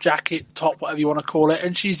 jacket, top, whatever you want to call it,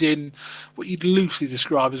 and she's in what you'd loosely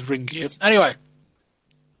describe as ring gear. Anyway,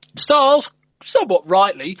 Styles, somewhat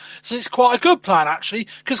rightly, so it's quite a good plan, actually,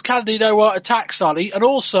 because Candido won't attack Sonny, and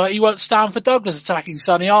also he won't stand for Douglas attacking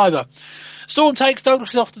Sonny either. Storm takes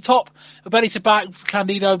Douglas off the top, a belly to back for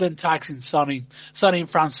Candido, then tags in Sonny. Sonny and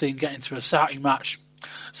Francine get into a shouting match.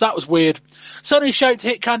 So that was weird. Sonny shouted to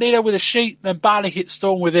hit Candido with a sheet, then badly hit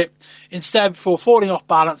Storm with it, instead before falling off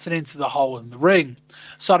balance and into the hole in the ring.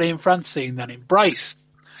 Sonny and Francine then embrace.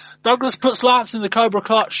 Douglas puts Lance in the Cobra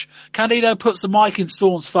Clutch. Candido puts the mic in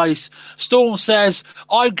Storm's face. Storm says,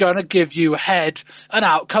 "I'm going to give you a head." And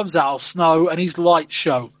out comes Al Snow and his light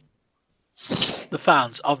show. The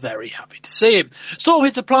fans are very happy to see him. Storm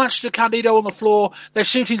hits a planche to Candido on the floor. They're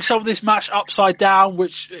shooting some of this match upside down,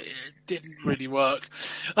 which didn't really work.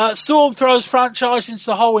 Storm throws Franchise into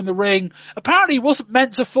the hole in the ring. Apparently he wasn't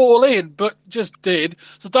meant to fall in, but just did.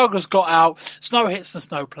 So Douglas got out. Snow hits the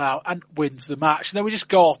snowplow and wins the match. And then we just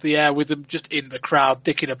go off the air with them just in the crowd,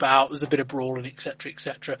 dicking about. There's a bit of brawling, etc.,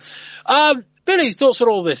 etc. Billy, thoughts on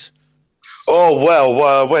all this? Oh,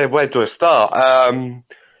 well, where do I start?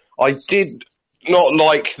 I did not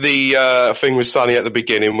like the thing with Sonny at the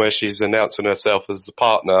beginning where she's announcing herself as the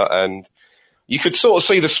partner, and you could sort of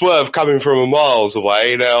see the swerve coming from miles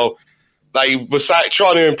away. Now, they were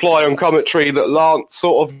trying to imply on commentary that Lance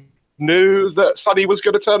sort of knew that Sonny was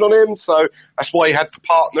going to turn on him, so that's why he had the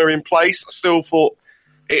partner in place. I still thought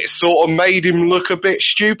it sort of made him look a bit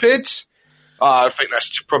stupid. I think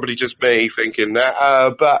that's probably just me thinking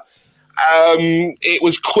that. But it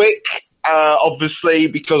was quick. Obviously,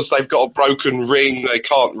 because they've got a broken ring, they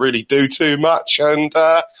can't really do too much. And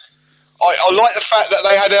I like the fact that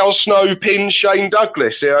they had Al Snow pin Shane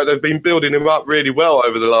Douglas. You know, they've been building him up really well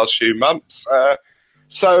over the last few months.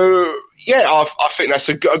 So, yeah, I think that's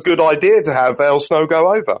a good idea to have Al Snow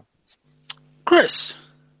go over. Chris?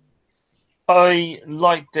 I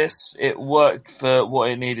liked this. It worked for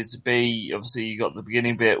what it needed to be. Obviously, you got the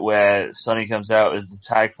beginning bit where Sonny comes out as the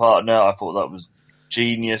tag partner. I thought that was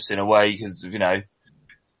genius in a way because, you know,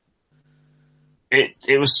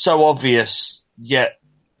 it was so obvious, yet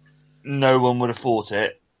no one would have thought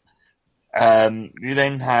it. You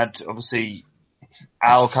then had, obviously,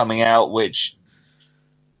 Al coming out, which,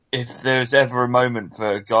 if there's ever a moment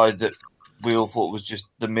for a guy that we all thought was just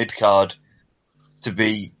the mid-card to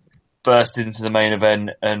be burst into the main event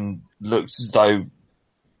and looks as though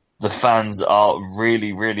the fans are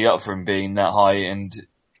really, really up for him being that high and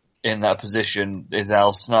in that position, is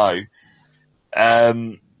Al Snow.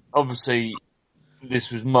 Obviously,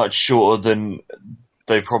 this was much shorter than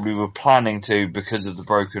they probably were planning to because of the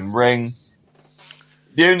broken ring.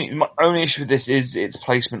 My only issue with this is its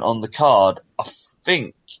placement on the card. I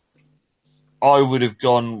think I would have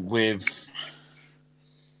gone with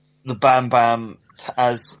the Bam Bam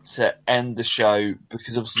as to end the show,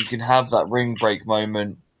 because obviously you can have that ring break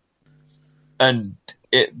moment and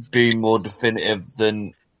it be more definitive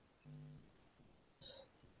than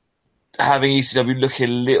having ECW looking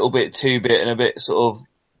a little bit too bit and a bit sort of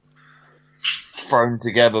thrown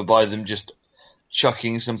together by them just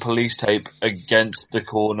chucking some police tape against the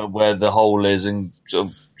corner where the hole is and sort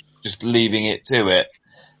of just leaving it to it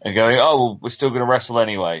and going, oh, well, we're still going to wrestle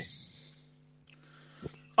anyway.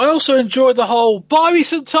 I also enjoyed the whole, buy me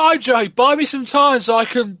some time, Jay, buy me some time so I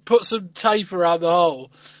can put some tape around the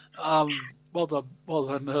hole. Well done,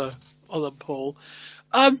 Paul.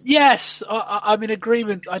 Yes, I'm in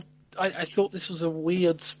agreement. I thought this was a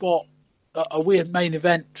weird spot, a weird main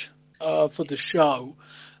event for the show.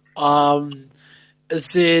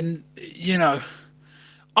 As in, you know,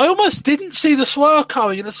 I almost didn't see the swerve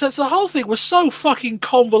coming in the sense the whole thing was so fucking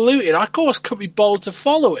convoluted. I of course couldn't be bothered to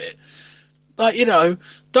follow it. Like, you know,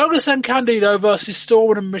 Douglas and Candido versus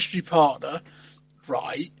Storm and a mystery partner,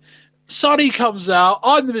 right? Sonny comes out,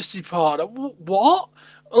 I'm the mystery partner. What?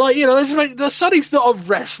 Like, you know, Sonny's not a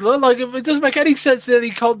wrestler. Like, it doesn't make any sense in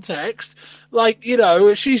any context. Like, you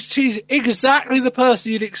know, she's exactly the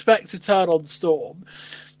person you'd expect to turn on Storm.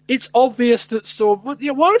 It's obvious that Storm, why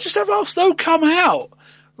don't you just have Al Snow come out?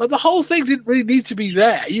 Like, the whole thing didn't really need to be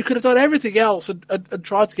there. You could have done everything else and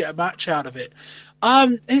tried to get a match out of it.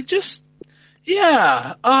 It just,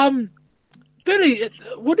 yeah. Billy,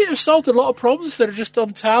 wouldn't it have solved a lot of problems that have just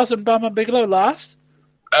done Taz and Bam Bam Bigelow last?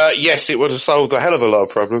 Yes, it would have solved a hell of a lot of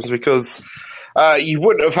problems because you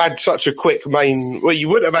wouldn't have had such a quick you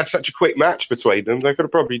wouldn't have had such a quick match between them. They could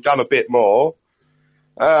have probably done a bit more.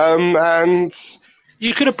 And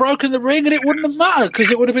you could have broken the ring and it wouldn't have mattered because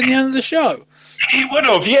it would have been the end of the show. It would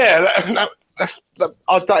have, yeah.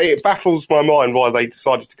 It baffles my mind why they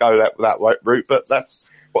decided to go that route, but that's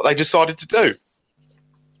what they decided to do.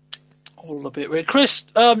 All a bit weird. Chris,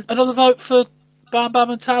 another vote for Bam Bam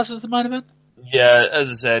and Taz as the main event? Yeah, as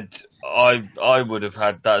I said, I would have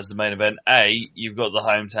had that as the main event. You've got the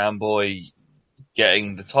hometown boy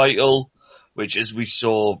getting the title, which, as we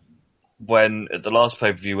saw when at the last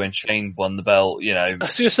pay-per-view when Shane won the belt, you know. I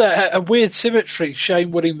was going to say, a weird symmetry,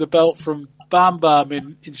 Shane winning the belt from Bam Bam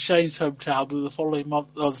in Shane's hometown, and the following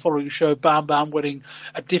month, the following show, Bam Bam winning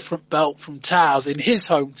a different belt from Taz in his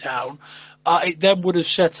hometown. It then would have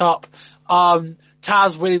set up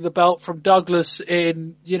Taz winning the belt from Douglas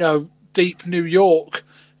in, you know, deep New York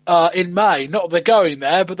in May. Not that they're going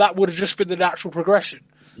there, but that would have just been the natural progression.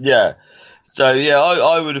 Yeah. So, yeah,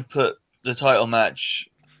 I would have put the title match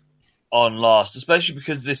on last, especially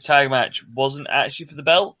because this tag match wasn't actually for the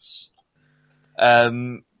belts.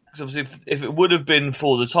 Because obviously if it would have been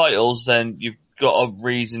for the titles, then you've got a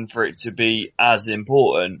reason for it to be as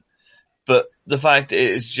important. But the fact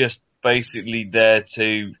it is just basically there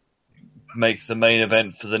to make the main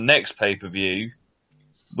event for the next pay-per-view,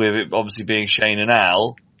 with it obviously being Shane and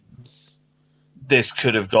Al, this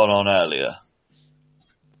could have gone on earlier.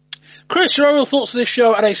 Chris, your overall thoughts of this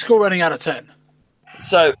show and a score rating out of 10?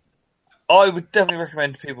 So, I would definitely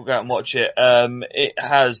recommend people go out and watch it. It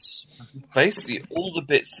has basically all the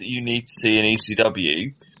bits that you need to see in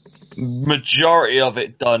ECW. Majority of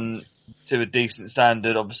it done to a decent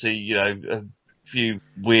standard. Obviously, you know, a few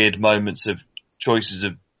weird moments of choices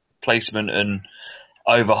of placement and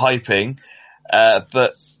overhyping.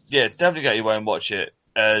 But yeah, definitely go away and watch it.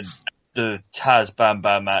 The Taz Bam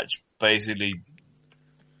Bam match, basically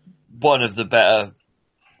one of the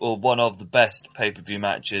best pay-per-view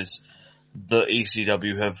matches that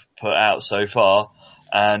ECW have put out so far.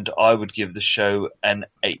 and I would give the show an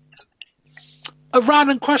 8. A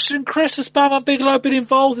random question, Chris. Has Bam Bam Bigelow been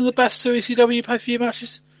involved in the best 2 ECW pay-per-view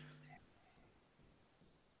matches?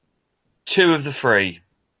 2 of the 3.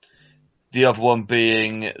 The other one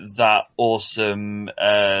being that awesome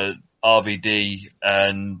RVD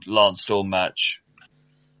and Lance Storm match.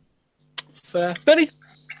 Fair. Billy?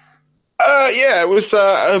 Yeah, it was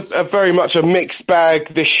a very much a mixed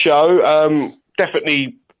bag, this show.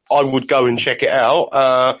 Definitely, I would go and check it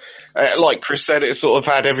out. Like Chris said, it sort of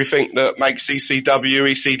had everything that makes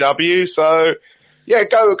ECW. So, yeah,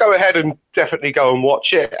 go ahead and definitely go and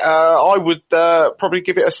watch it. I would probably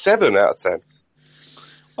give it a 7 out of 10.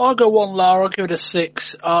 I'll go one lower. I'll give it a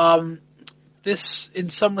 6. This, in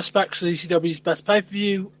some respects, is ECW's best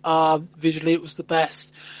pay-per-view. Visually, it was the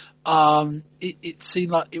best. It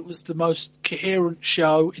seemed like it was the most coherent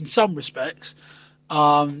show in some respects.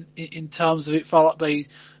 In terms of, it felt like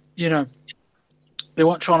they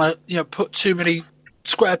weren't trying to, put too many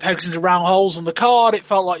square pegs into round holes on the card. It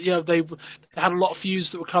felt like, they had a lot of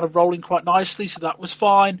feuds that were kind of rolling quite nicely, so that was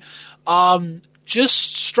fine.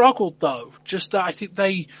 Just struggled though. I think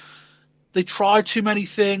they tried too many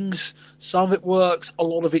things. Some of it worked, a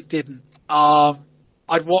lot of it didn't.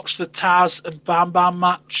 I'd watched the Taz and Bam Bam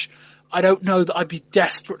match. I don't know that I'd be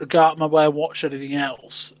desperate to go out of my way and watch anything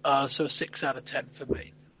else. So a 6 out of 10 for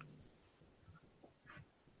me.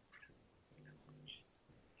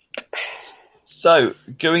 So,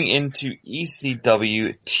 going into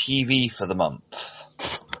ECW TV for the month.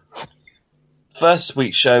 First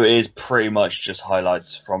week's show is pretty much just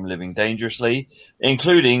highlights from Living Dangerously,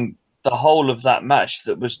 including the whole of that match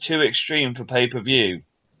that was too extreme for pay-per-view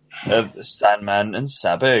of Sandman and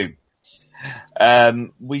Sabu.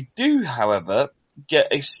 We do, however, get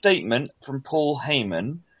a statement from Paul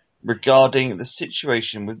Heyman regarding the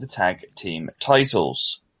situation with the tag team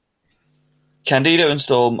titles. Candido and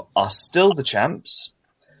Storm are still the champs,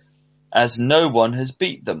 as no one has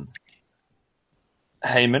beat them.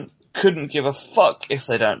 Heyman couldn't give a fuck if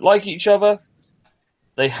they don't like each other.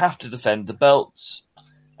 They have to defend the belts,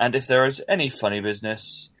 and if there is any funny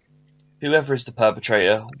business, whoever is the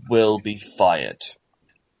perpetrator will be fired.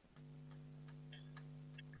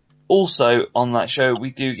 Also, on that show,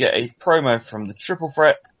 we do get a promo from the Triple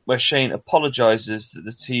Threat, where Shane apologises that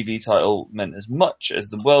the TV title meant as much as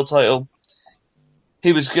the world title.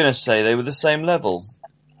 He was going to say they were the same level.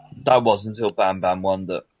 That was until Bam Bam won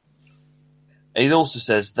that. He also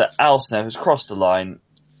says that Al Snow has crossed the line,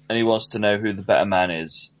 and he wants to know who the better man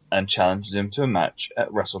is, and challenges him to a match at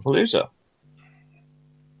WrestlePalooza.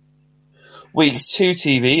 Week 2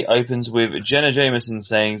 TV opens with Jenna Jameson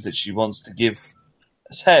saying that she wants to give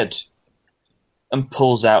his head, and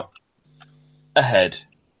pulls out a head,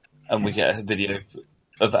 and we get a video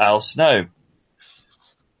of Al Snow.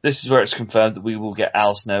 This is where it's confirmed that we will get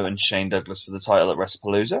Al Snow and Shane Douglas for the title at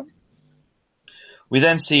WrestlePalooza. We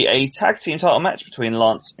then see a tag team title match between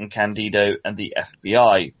Lance and Candido and the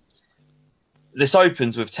FBI. This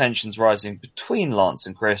opens with tensions rising between Lance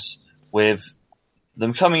and Chris, with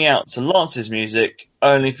them coming out to Lance's music,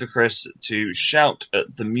 only for Chris to shout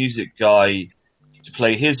at the music guy to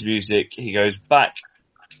play his music. He goes back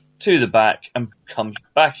to the back and comes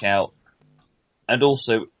back out. And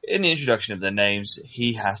also, in the introduction of their names,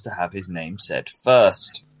 he has to have his name said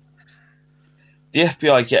first. The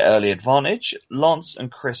FBI get early advantage. Lance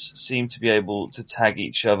and Chris seem to be able to tag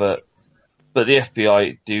each other, but the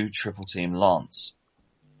FBI do triple team Lance.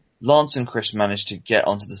 Lance and Chris manage to get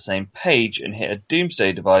onto the same page and hit a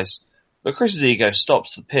doomsday device, but Chris's ego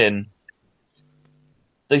stops the pin.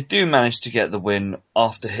 They do manage to get the win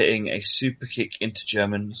after hitting a super kick into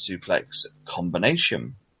German suplex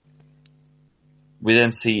combination. We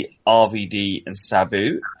then see RVD and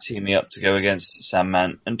Sabu teaming up to go against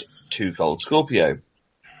Sandman and Too Cold Scorpio.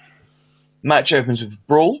 Match opens with a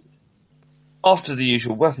brawl. After the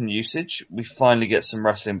usual weapon usage, we finally get some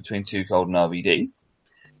wrestling between Too Cold and RVD.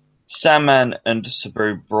 Sandman and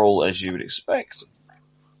Sabu brawl as you would expect.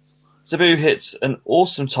 Sabu hits an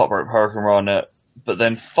awesome top rope Hurricane Rana, but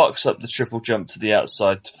then fucks up the triple jump to the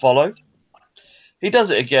outside to follow. He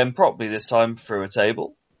does it again properly this time through a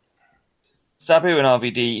table. Sabu and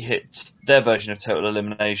RVD hit their version of Total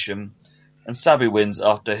Elimination, and Sabu wins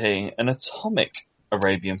after hitting an atomic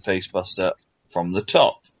Arabian facebuster from the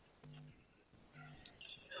top.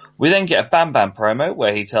 We then get a Bam Bam promo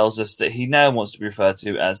where he tells us that he now wants to be referred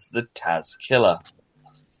to as the Taz Killer.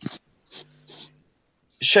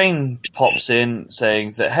 Shane pops in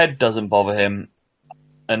saying that head doesn't bother him,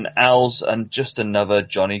 and Al's and just another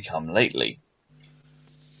Johnny come lately.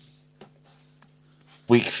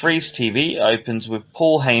 Week 3's TV opens with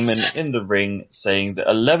Paul Heyman in the ring saying that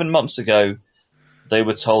 11 months ago, they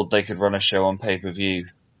were told they could run a show on pay-per-view.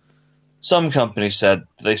 Some companies said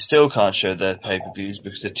they still can't show their pay-per-views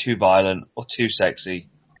because they're too violent or too sexy.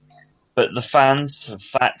 But the fans have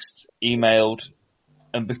faxed, emailed,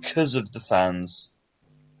 and because of the fans,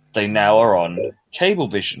 they now are on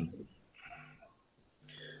Cablevision.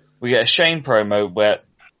 We get a Shane promo where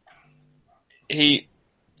he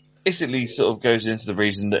basically sort of goes into the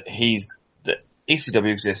reason that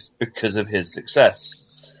ECW exists because of his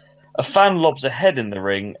success. A fan lobs a head in the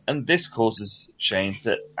ring, and this causes Shane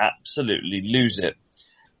to absolutely lose it.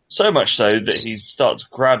 So much so that he starts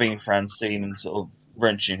grabbing Francine and sort of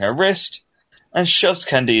wrenching her wrist, and shoves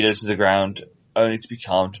Candido to the ground, only to be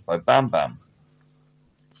calmed by Bam Bam.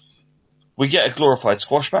 We get a glorified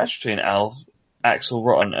squash match between Axel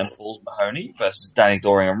Rotten and Balls Mahoney versus Danny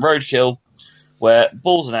Doring and Roadkill, where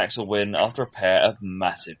Balls and Axel win after a pair of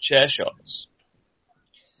massive chair shots.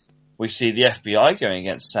 We see the FBI going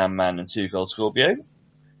against Sandman and Too Cold Scorpio.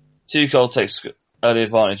 Too Cold takes early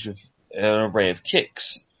advantage with an array of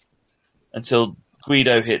kicks until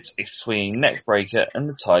Guido hits a swinging neck breaker and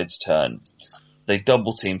the tides turn. They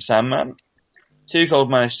double team Sandman. Too Cold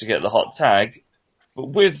managed to get the hot tag, but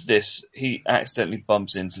with this he accidentally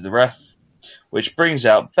bumps into the ref, which brings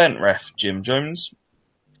out bent ref Jim Jones.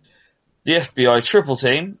 The FBI triple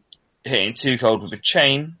team, hitting Too Cold with a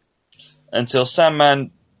chain, until Sandman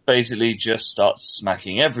basically just starts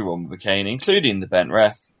smacking everyone with a cane, including the bent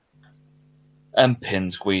ref, and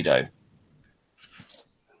pins Guido.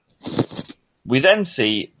 We then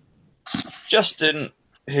see Justin,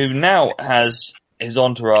 who now has his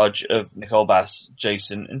entourage of Nicole Bass,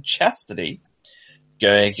 Jason, and Chastity,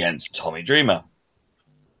 going against Tommy Dreamer.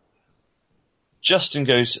 Justin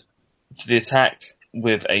goes to the attack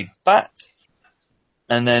with a bat,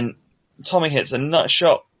 and then Tommy hits a nut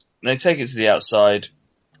shot. They take it to the outside.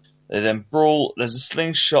 They then brawl. There's a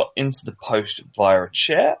slingshot into the post via a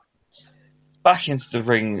chair. Back into the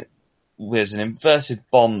ring with an inverted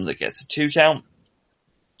bomb that gets a 2 count.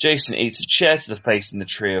 Jason eats a chair to the face in the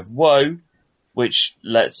Tree of Woe, which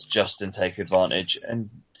lets Justin take advantage and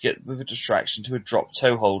get with a distraction to a drop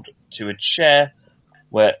toe hold to a chair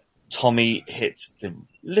where Tommy hits the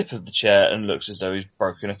lip of the chair and looks as though he's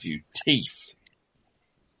broken a few teeth.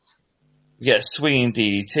 We get a swinging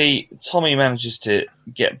DDT. Tommy manages to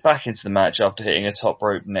get back into the match after hitting a top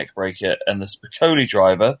rope neck breaker and the Spicoli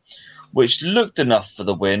driver, which looked enough for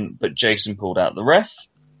the win, but Jason pulled out the ref.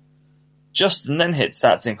 Justin then hits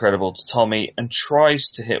That's Incredible to Tommy and tries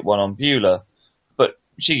to hit one on Beulah, but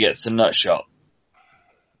she gets a nut shot.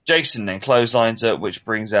 Jason then clotheslines her, which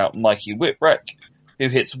brings out Mikey Whipwreck, who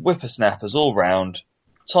hits whippersnappers all round.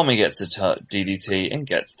 Tommy gets a DDT and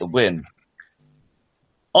gets the win.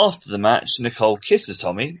 After the match, Nicole kisses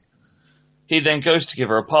Tommy. He then goes to give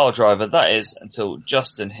her a pile driver, that is, until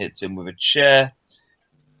Justin hits him with a chair,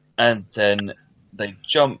 and then they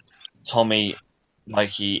jump Tommy,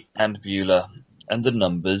 Mikey, and Beulah, and the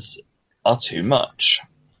numbers are too much.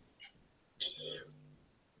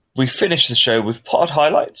 We finish the show with pod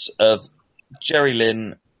highlights of Jerry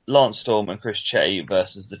Lynn, Lance Storm, and Chris Chetty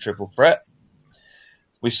versus the Triple Threat.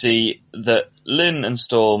 We see that Lynn and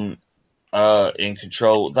Storm are in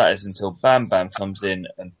control. That is until Bam Bam comes in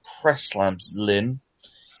and press slams Lynn.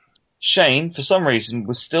 Shane, for some reason,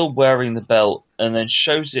 was still wearing the belt and then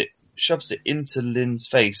shoves it into Lynn's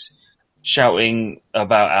face, shouting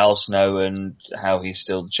about Al Snow and how he's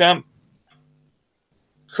still the champ.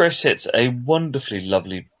 Chris hits a wonderfully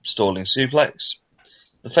lovely stalling suplex.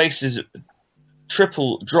 The Faces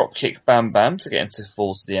triple drop kick Bam Bam to get him to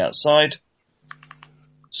fall to the outside.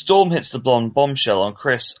 Storm hits the blonde bombshell on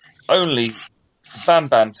Chris, only for Bam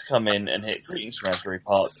Bam to come in and hit Greetings from Asbury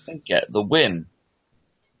Park and get the win.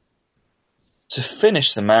 To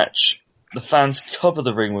finish the match, the fans cover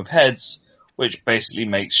the ring with heads, which basically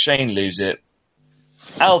makes Shane lose it.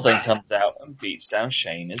 Al then comes out and beats down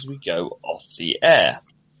Shane as we go off the air.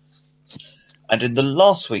 And in the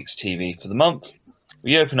last week's TV for the month,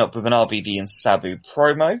 we open up with an RVD and Sabu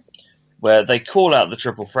promo, where they call out the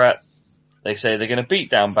Triple Threat. They say they're going to beat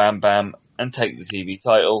down Bam Bam and take the TV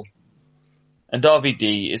title, and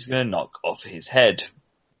RVD is going to knock off his head.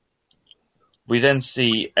 We then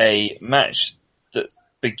see a match that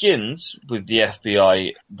begins with the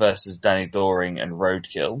FBI versus Danny Doring and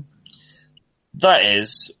Roadkill. That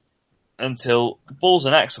is until Balls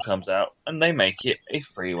and Axel comes out and they make it a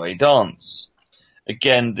three-way dance.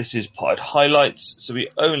 Again, this is pod highlights, so we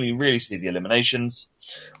only really see the eliminations,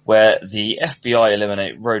 where the FBI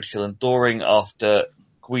eliminate Roadkill and Doring after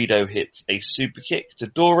Guido hits a super kick to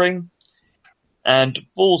Doring, and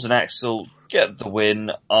Balls and Axel get the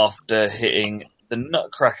win after hitting the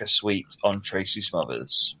Nutcracker Suite on Tracy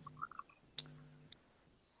Smothers.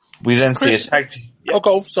 We then Chris, see a tag team. Oh,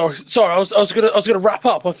 go on. Sorry. I was gonna wrap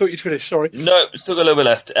up. I thought you'd finished. Sorry. No, still got a little bit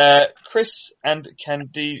left. Chris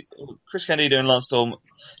Candido and Lance Storm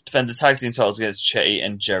defend the tag team titles against Chetty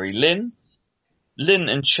and Jerry Lynn. Lynn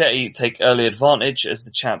and Chetty take early advantage as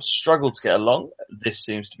the champs struggle to get along. This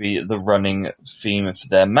seems to be the running theme for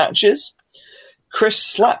their matches. Chris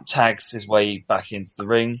slap tags his way back into the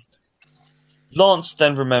ring. Lance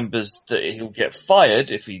then remembers that he'll get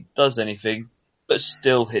fired if he does anything, but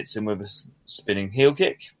still hits him with a spinning heel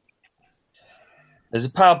kick. There's a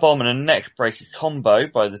powerbomb and a neck breaker combo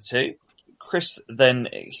by the two. Chris then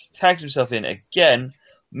tags himself in again,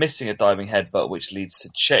 missing a diving headbutt, which leads to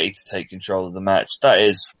Chetty to take control of the match. That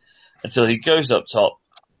is, until he goes up top,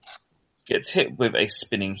 gets hit with a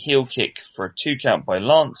spinning heel kick for a 2 count by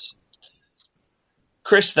Lance.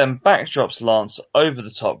 Chris then backdrops Lance over the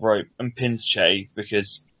top rope and pins Chetty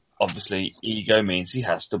because, obviously, ego means he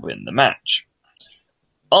has to win the match.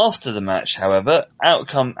 After the match, however, out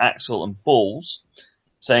come Axel and Balls,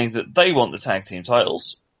 saying that they want the tag team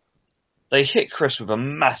titles. They hit Chris with a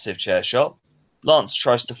massive chair shot. Lance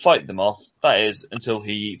tries to fight them off, that is, until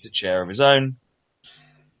he eats a chair of his own.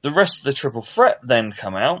 The rest of the triple threat then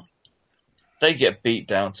come out. They get beat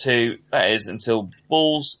down too, that is, until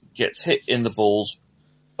Balls gets hit in the balls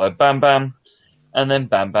by Bam Bam, and then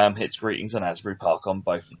Bam Bam hits Greetings on Asbury Park on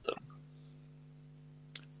both of them.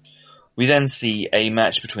 We then see a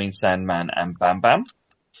match between Sandman and Bam Bam.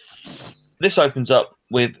 This opens up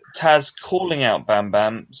with Taz calling out Bam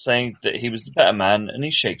Bam, saying that he was the better man, and he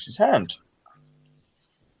shakes his hand.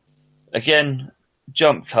 Again,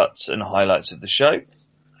 jump cuts and highlights of the show.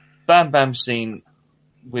 Bam Bam seen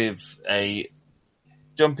with a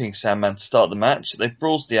jumping Sandman to start the match. They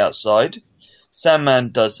brawl to the outside.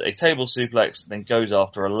 Sandman does a table suplex, then goes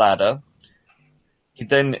after a ladder. He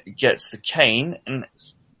then gets the cane and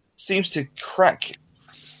seems to crack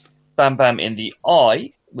Bam Bam in the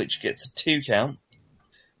eye, which gets a 2 count.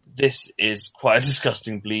 This is quite a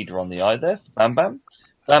disgusting bleeder on the eye there for Bam Bam.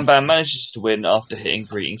 Bam Bam manages to win after hitting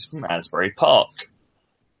Greetings from Asbury Park.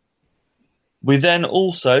 We then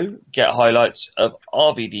also get highlights of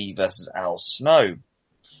RVD versus Al Snow.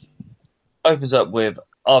 Opens up with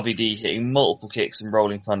RVD hitting multiple kicks and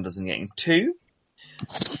rolling thunders and getting 2.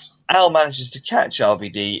 Al manages to catch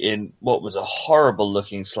RVD in what was a horrible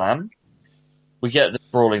looking slam. We get the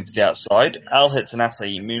brawling to the outside. Al hits an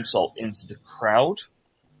Asai moonsault into the crowd.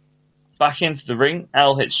 Back into the ring,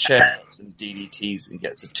 Al hits chair shots and DDTs and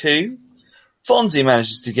gets a 2. Fonzie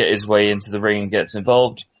manages to get his way into the ring and gets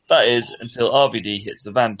involved. That is, until RVD hits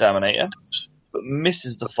the Van Daminator, but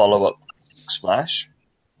misses the follow-up splash.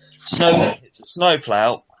 Snow hits a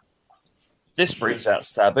snowplow. This brings out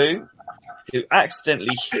Sabu, who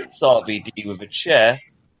accidentally hits RVD with a chair,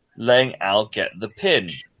 letting Al get the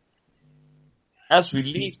pin. As we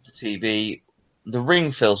leave the TV, the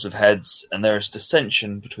ring fills with heads, and there is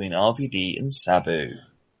dissension between RVD and Sabu.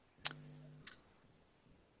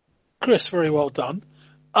 Chris, very well done.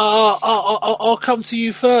 I'll come to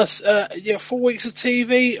you first. 4 weeks of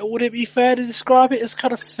TV, would it be fair to describe it as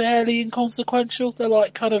kind of fairly inconsequential?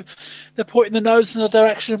 They're pointing the nose in the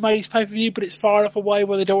direction of May's pay-per-view, but it's far enough away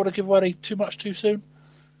where they don't want to give away too much too soon?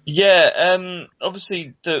 Yeah,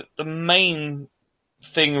 obviously the main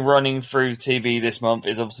thing running through TV this month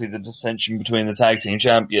is obviously the dissension between the tag team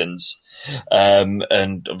champions. And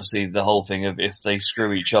obviously the whole thing of if they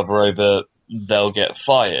screw each other over, they'll get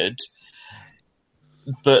fired.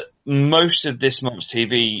 But most of this month's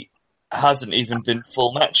TV hasn't even been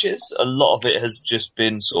full matches. A lot of it has just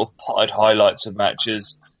been sort of potted highlights of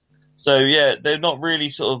matches. So yeah, they're not really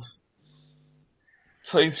sort of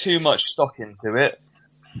putting too much stock into it.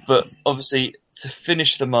 But obviously, to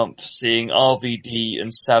finish the month, seeing RVD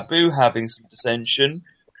and Sabu having some dissension,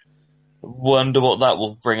 wonder what that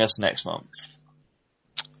will bring us next month.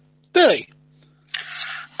 Billy?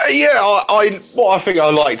 What I think I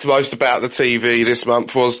liked most about the TV this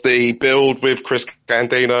month was the build with Chris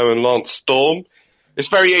Candido and Lance Storm. It's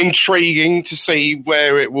very intriguing to see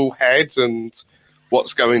where it will head and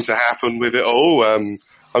what's going to happen with it all. I'm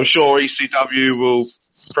sure ECW will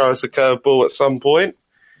throw us a curveball at some point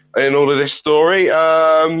in all of this story.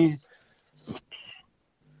 And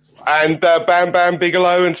Bam Bam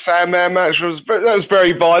Bigelow and Sandman match was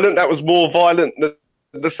very violent. That was more violent than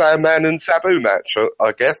the Sandman and Sabu match,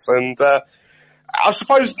 I guess. And I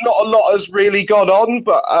suppose not a lot has really gone on,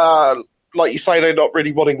 but like you say, they're not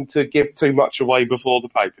really wanting to give too much away before the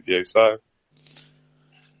pay-per-view. So,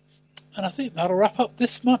 and I think that'll wrap up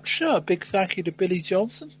this month's show. A big thank you to Billy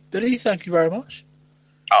Johnson. Billy, thank you very much.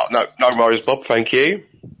 Oh, no worries, Bob. Thank you.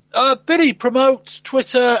 Billy, promote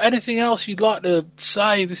Twitter, anything else you'd like to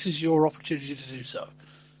say? This is your opportunity to do so.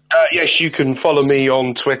 Yes, you can follow me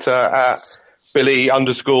on Twitter at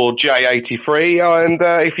Billy_J83. And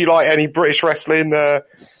if you like any British wrestling,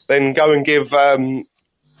 then go and give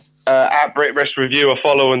at Brit Rest Review a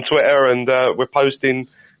follow on Twitter. And we're posting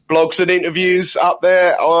blogs and interviews up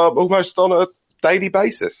there almost on a daily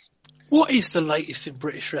basis. What is the latest in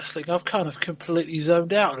British wrestling? I've kind of completely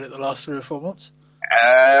zoned out on it the last 3 or 4 months.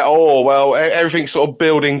 Everything's sort of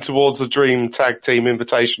building towards the Dream Tag Team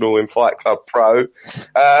Invitational in Fight Club Pro.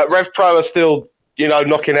 Rev Pro are still,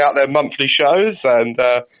 knocking out their monthly shows, and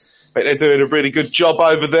I think they're doing a really good job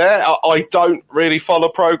over there. I don't really follow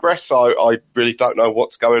Progress, so I really don't know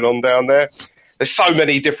what's going on down there. There's so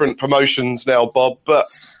many different promotions now, Bob, but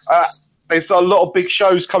there's a lot of big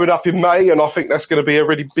shows coming up in May, and I think that's going to be a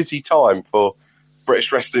really busy time for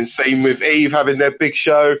British wrestling scene, with Eve having their big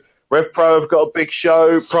show. Rev Pro have got a big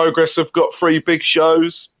show. Progress have got 3 big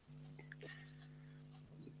shows.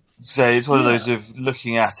 So it's one of those of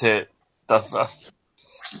looking at it.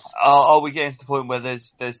 Are we getting to the point where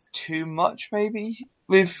there's too much maybe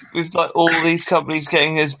with like all these companies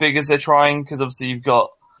getting as big as they're trying? Because obviously you've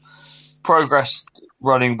got Progress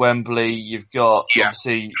running Wembley. You've got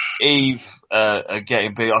obviously Eve are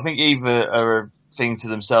getting big. I think Eve are a thing to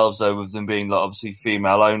themselves though, with them being like obviously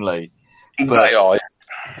female only. But, they are.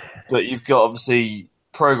 But you've got obviously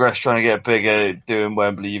Progress trying to get bigger, doing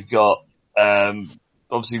Wembley. You've got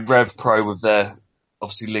obviously Rev Pro with their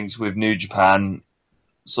obviously links with New Japan,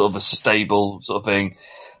 sort of a stable sort of thing.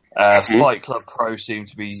 Fight Club Pro seem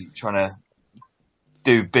to be trying to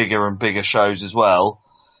do bigger and bigger shows as well.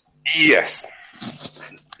 Yes.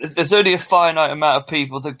 There's only a finite amount of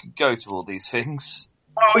people that could go to all these things.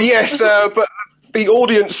 Oh yes, but the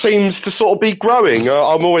audience seems to sort of be growing.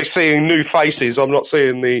 I'm always seeing new faces. I'm not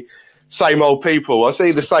seeing the same old people. I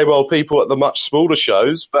see the same old people at the much smaller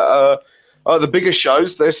shows, but at the bigger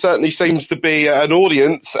shows, there certainly seems to be an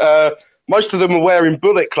audience. Most of them are wearing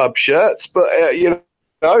Bullet Club shirts, but if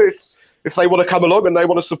they want to come along and they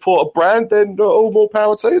want to support a brand, then all more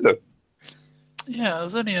power to them. Yeah,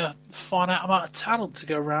 there's only a finite amount of talent to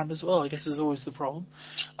go around as well. I guess is always the problem.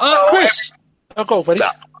 Chris, go on, buddy.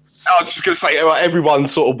 I was just going to say,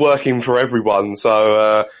 everyone's sort of working for everyone,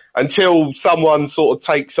 so until someone sort of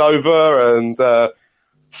takes over and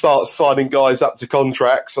starts signing guys up to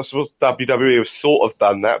contracts, I suppose WWE have sort of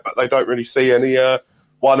done that, but they don't really see any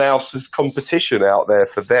one else's competition out there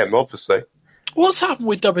for them, obviously. What's happened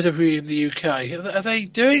with WWE in the UK? Are they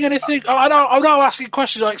doing anything? I'm not asking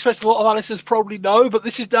questions I expect a lot of our listeners probably know, but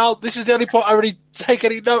this is the only point I really take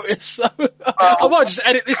any notice, so I might just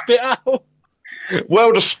edit this bit out.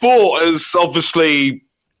 Well, the sport has obviously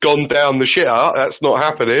gone down the shitter. That's not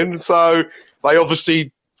happening. So they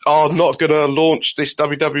obviously are not going to launch this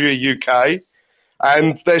WWE UK.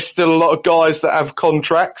 And there's still a lot of guys that have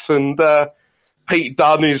contracts, and Pete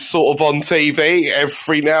Dunne is sort of on TV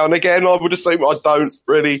every now and again. I would assume I don't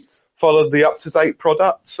really follow the up-to-date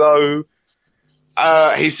product. So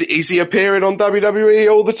is he appearing on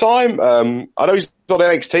WWE all the time? I know he's on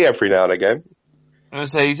NXT every now and again. I would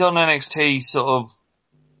say he's on NXT sort of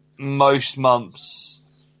most months,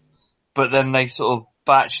 but then they sort of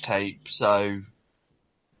batch tape, so...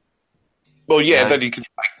 Well, yeah, then he can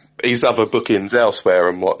take his other bookings elsewhere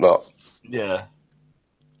and whatnot. Yeah.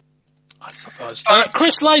 I suppose.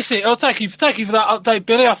 Chris Lacey, thank you for that update,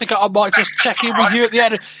 Billy. I think I might just check in with you at the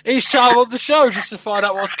end of each time on the show just to find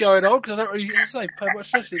out what's going on, because I don't really pay much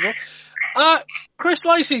attention anymore. Chris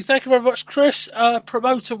Lacey, thank you very much, Chris.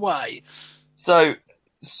 Promote away. So,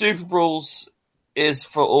 Super Brawls is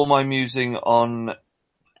for all my musing on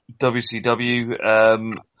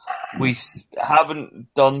WCW. We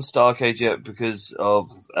haven't done Starrcade yet because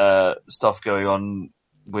of stuff going on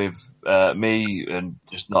with me and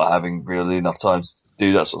just not having really enough time to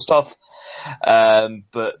do that sort of stuff.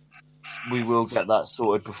 But we will get that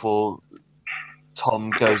sorted before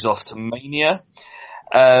Tom goes off to Mania.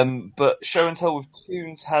 But Show and Tell with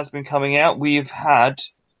Tunes has been coming out. We've had,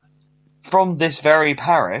 from this very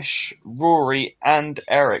parish, Rory and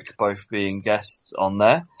Eric both being guests on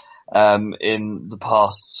there in the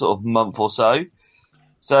past sort of month or so.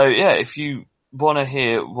 So yeah, if you want to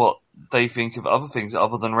hear what they think of other things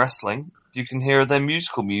other than wrestling, you can hear their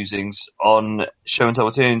musical musings on Show and Tell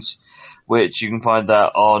with Tunes, which you can find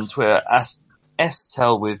that on Twitter as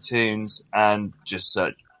Tell with Tunes, and just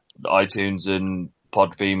search iTunes and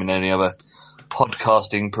Podbeam and any other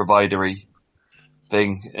podcasting providery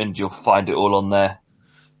thing, and you'll find it all on there.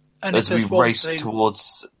 And as we race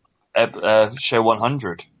towards show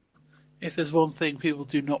 100. if there's one thing people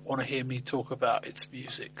do not want to hear me talk about, it's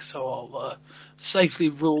music. So I'll safely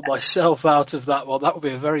rule myself out of that one. That would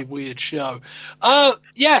be a very weird show.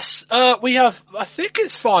 Yes, we have, I think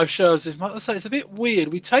it's 5 shows this month. So it's a bit weird.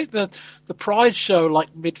 We take the Pride show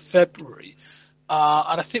like mid-February,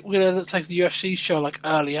 and I think we're going to end up taking the UFC show like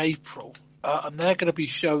early April. And they're going to be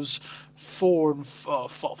shows 5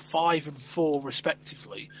 and 4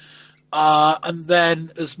 respectively. And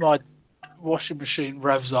then as my washing machine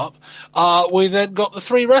revs up, we then got the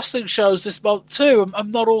 3 wrestling shows this month too.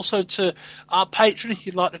 And not also to our Patreon. If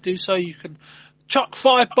you'd like to do so, you can chuck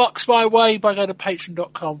 $5 my way by going to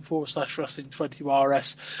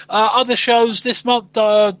patreon.com/wrestling20rs. Other shows this month,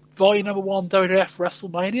 volume number 1, WWF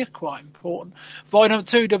WrestleMania, quite important. Volume number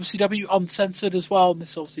 2, WCW Uncensored as well, and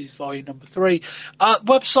this obviously is volume number 3.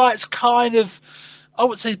 Website's kind of, I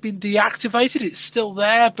would say, been deactivated. It's still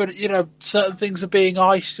there, but, you know, certain things are being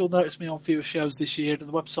iced. You'll notice me on fewer shows this year, and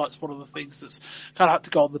the website's one of the things that's kind of had to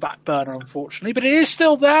go on the back burner, unfortunately. But it is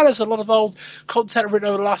still there. There's a lot of old content written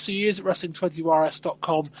over the last few years at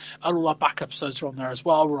Wrestling20rs.com, and all our back episodes are on there as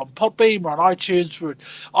well. We're on Podbean, we're on iTunes, we're at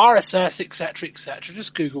RSS, etc., etc.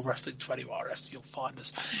 Just Google Wrestling20rs, you'll find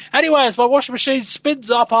us. Anyway, as my washing machine spins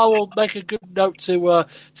up, I will make a good note to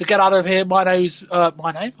get out of here. I'll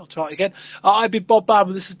try it again. I've been Bob Bam,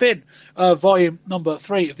 and this has been volume number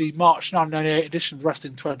 3 of the March 1998 edition of the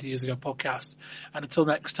Wrestling 20 Years Ago podcast. And until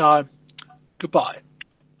next time, goodbye.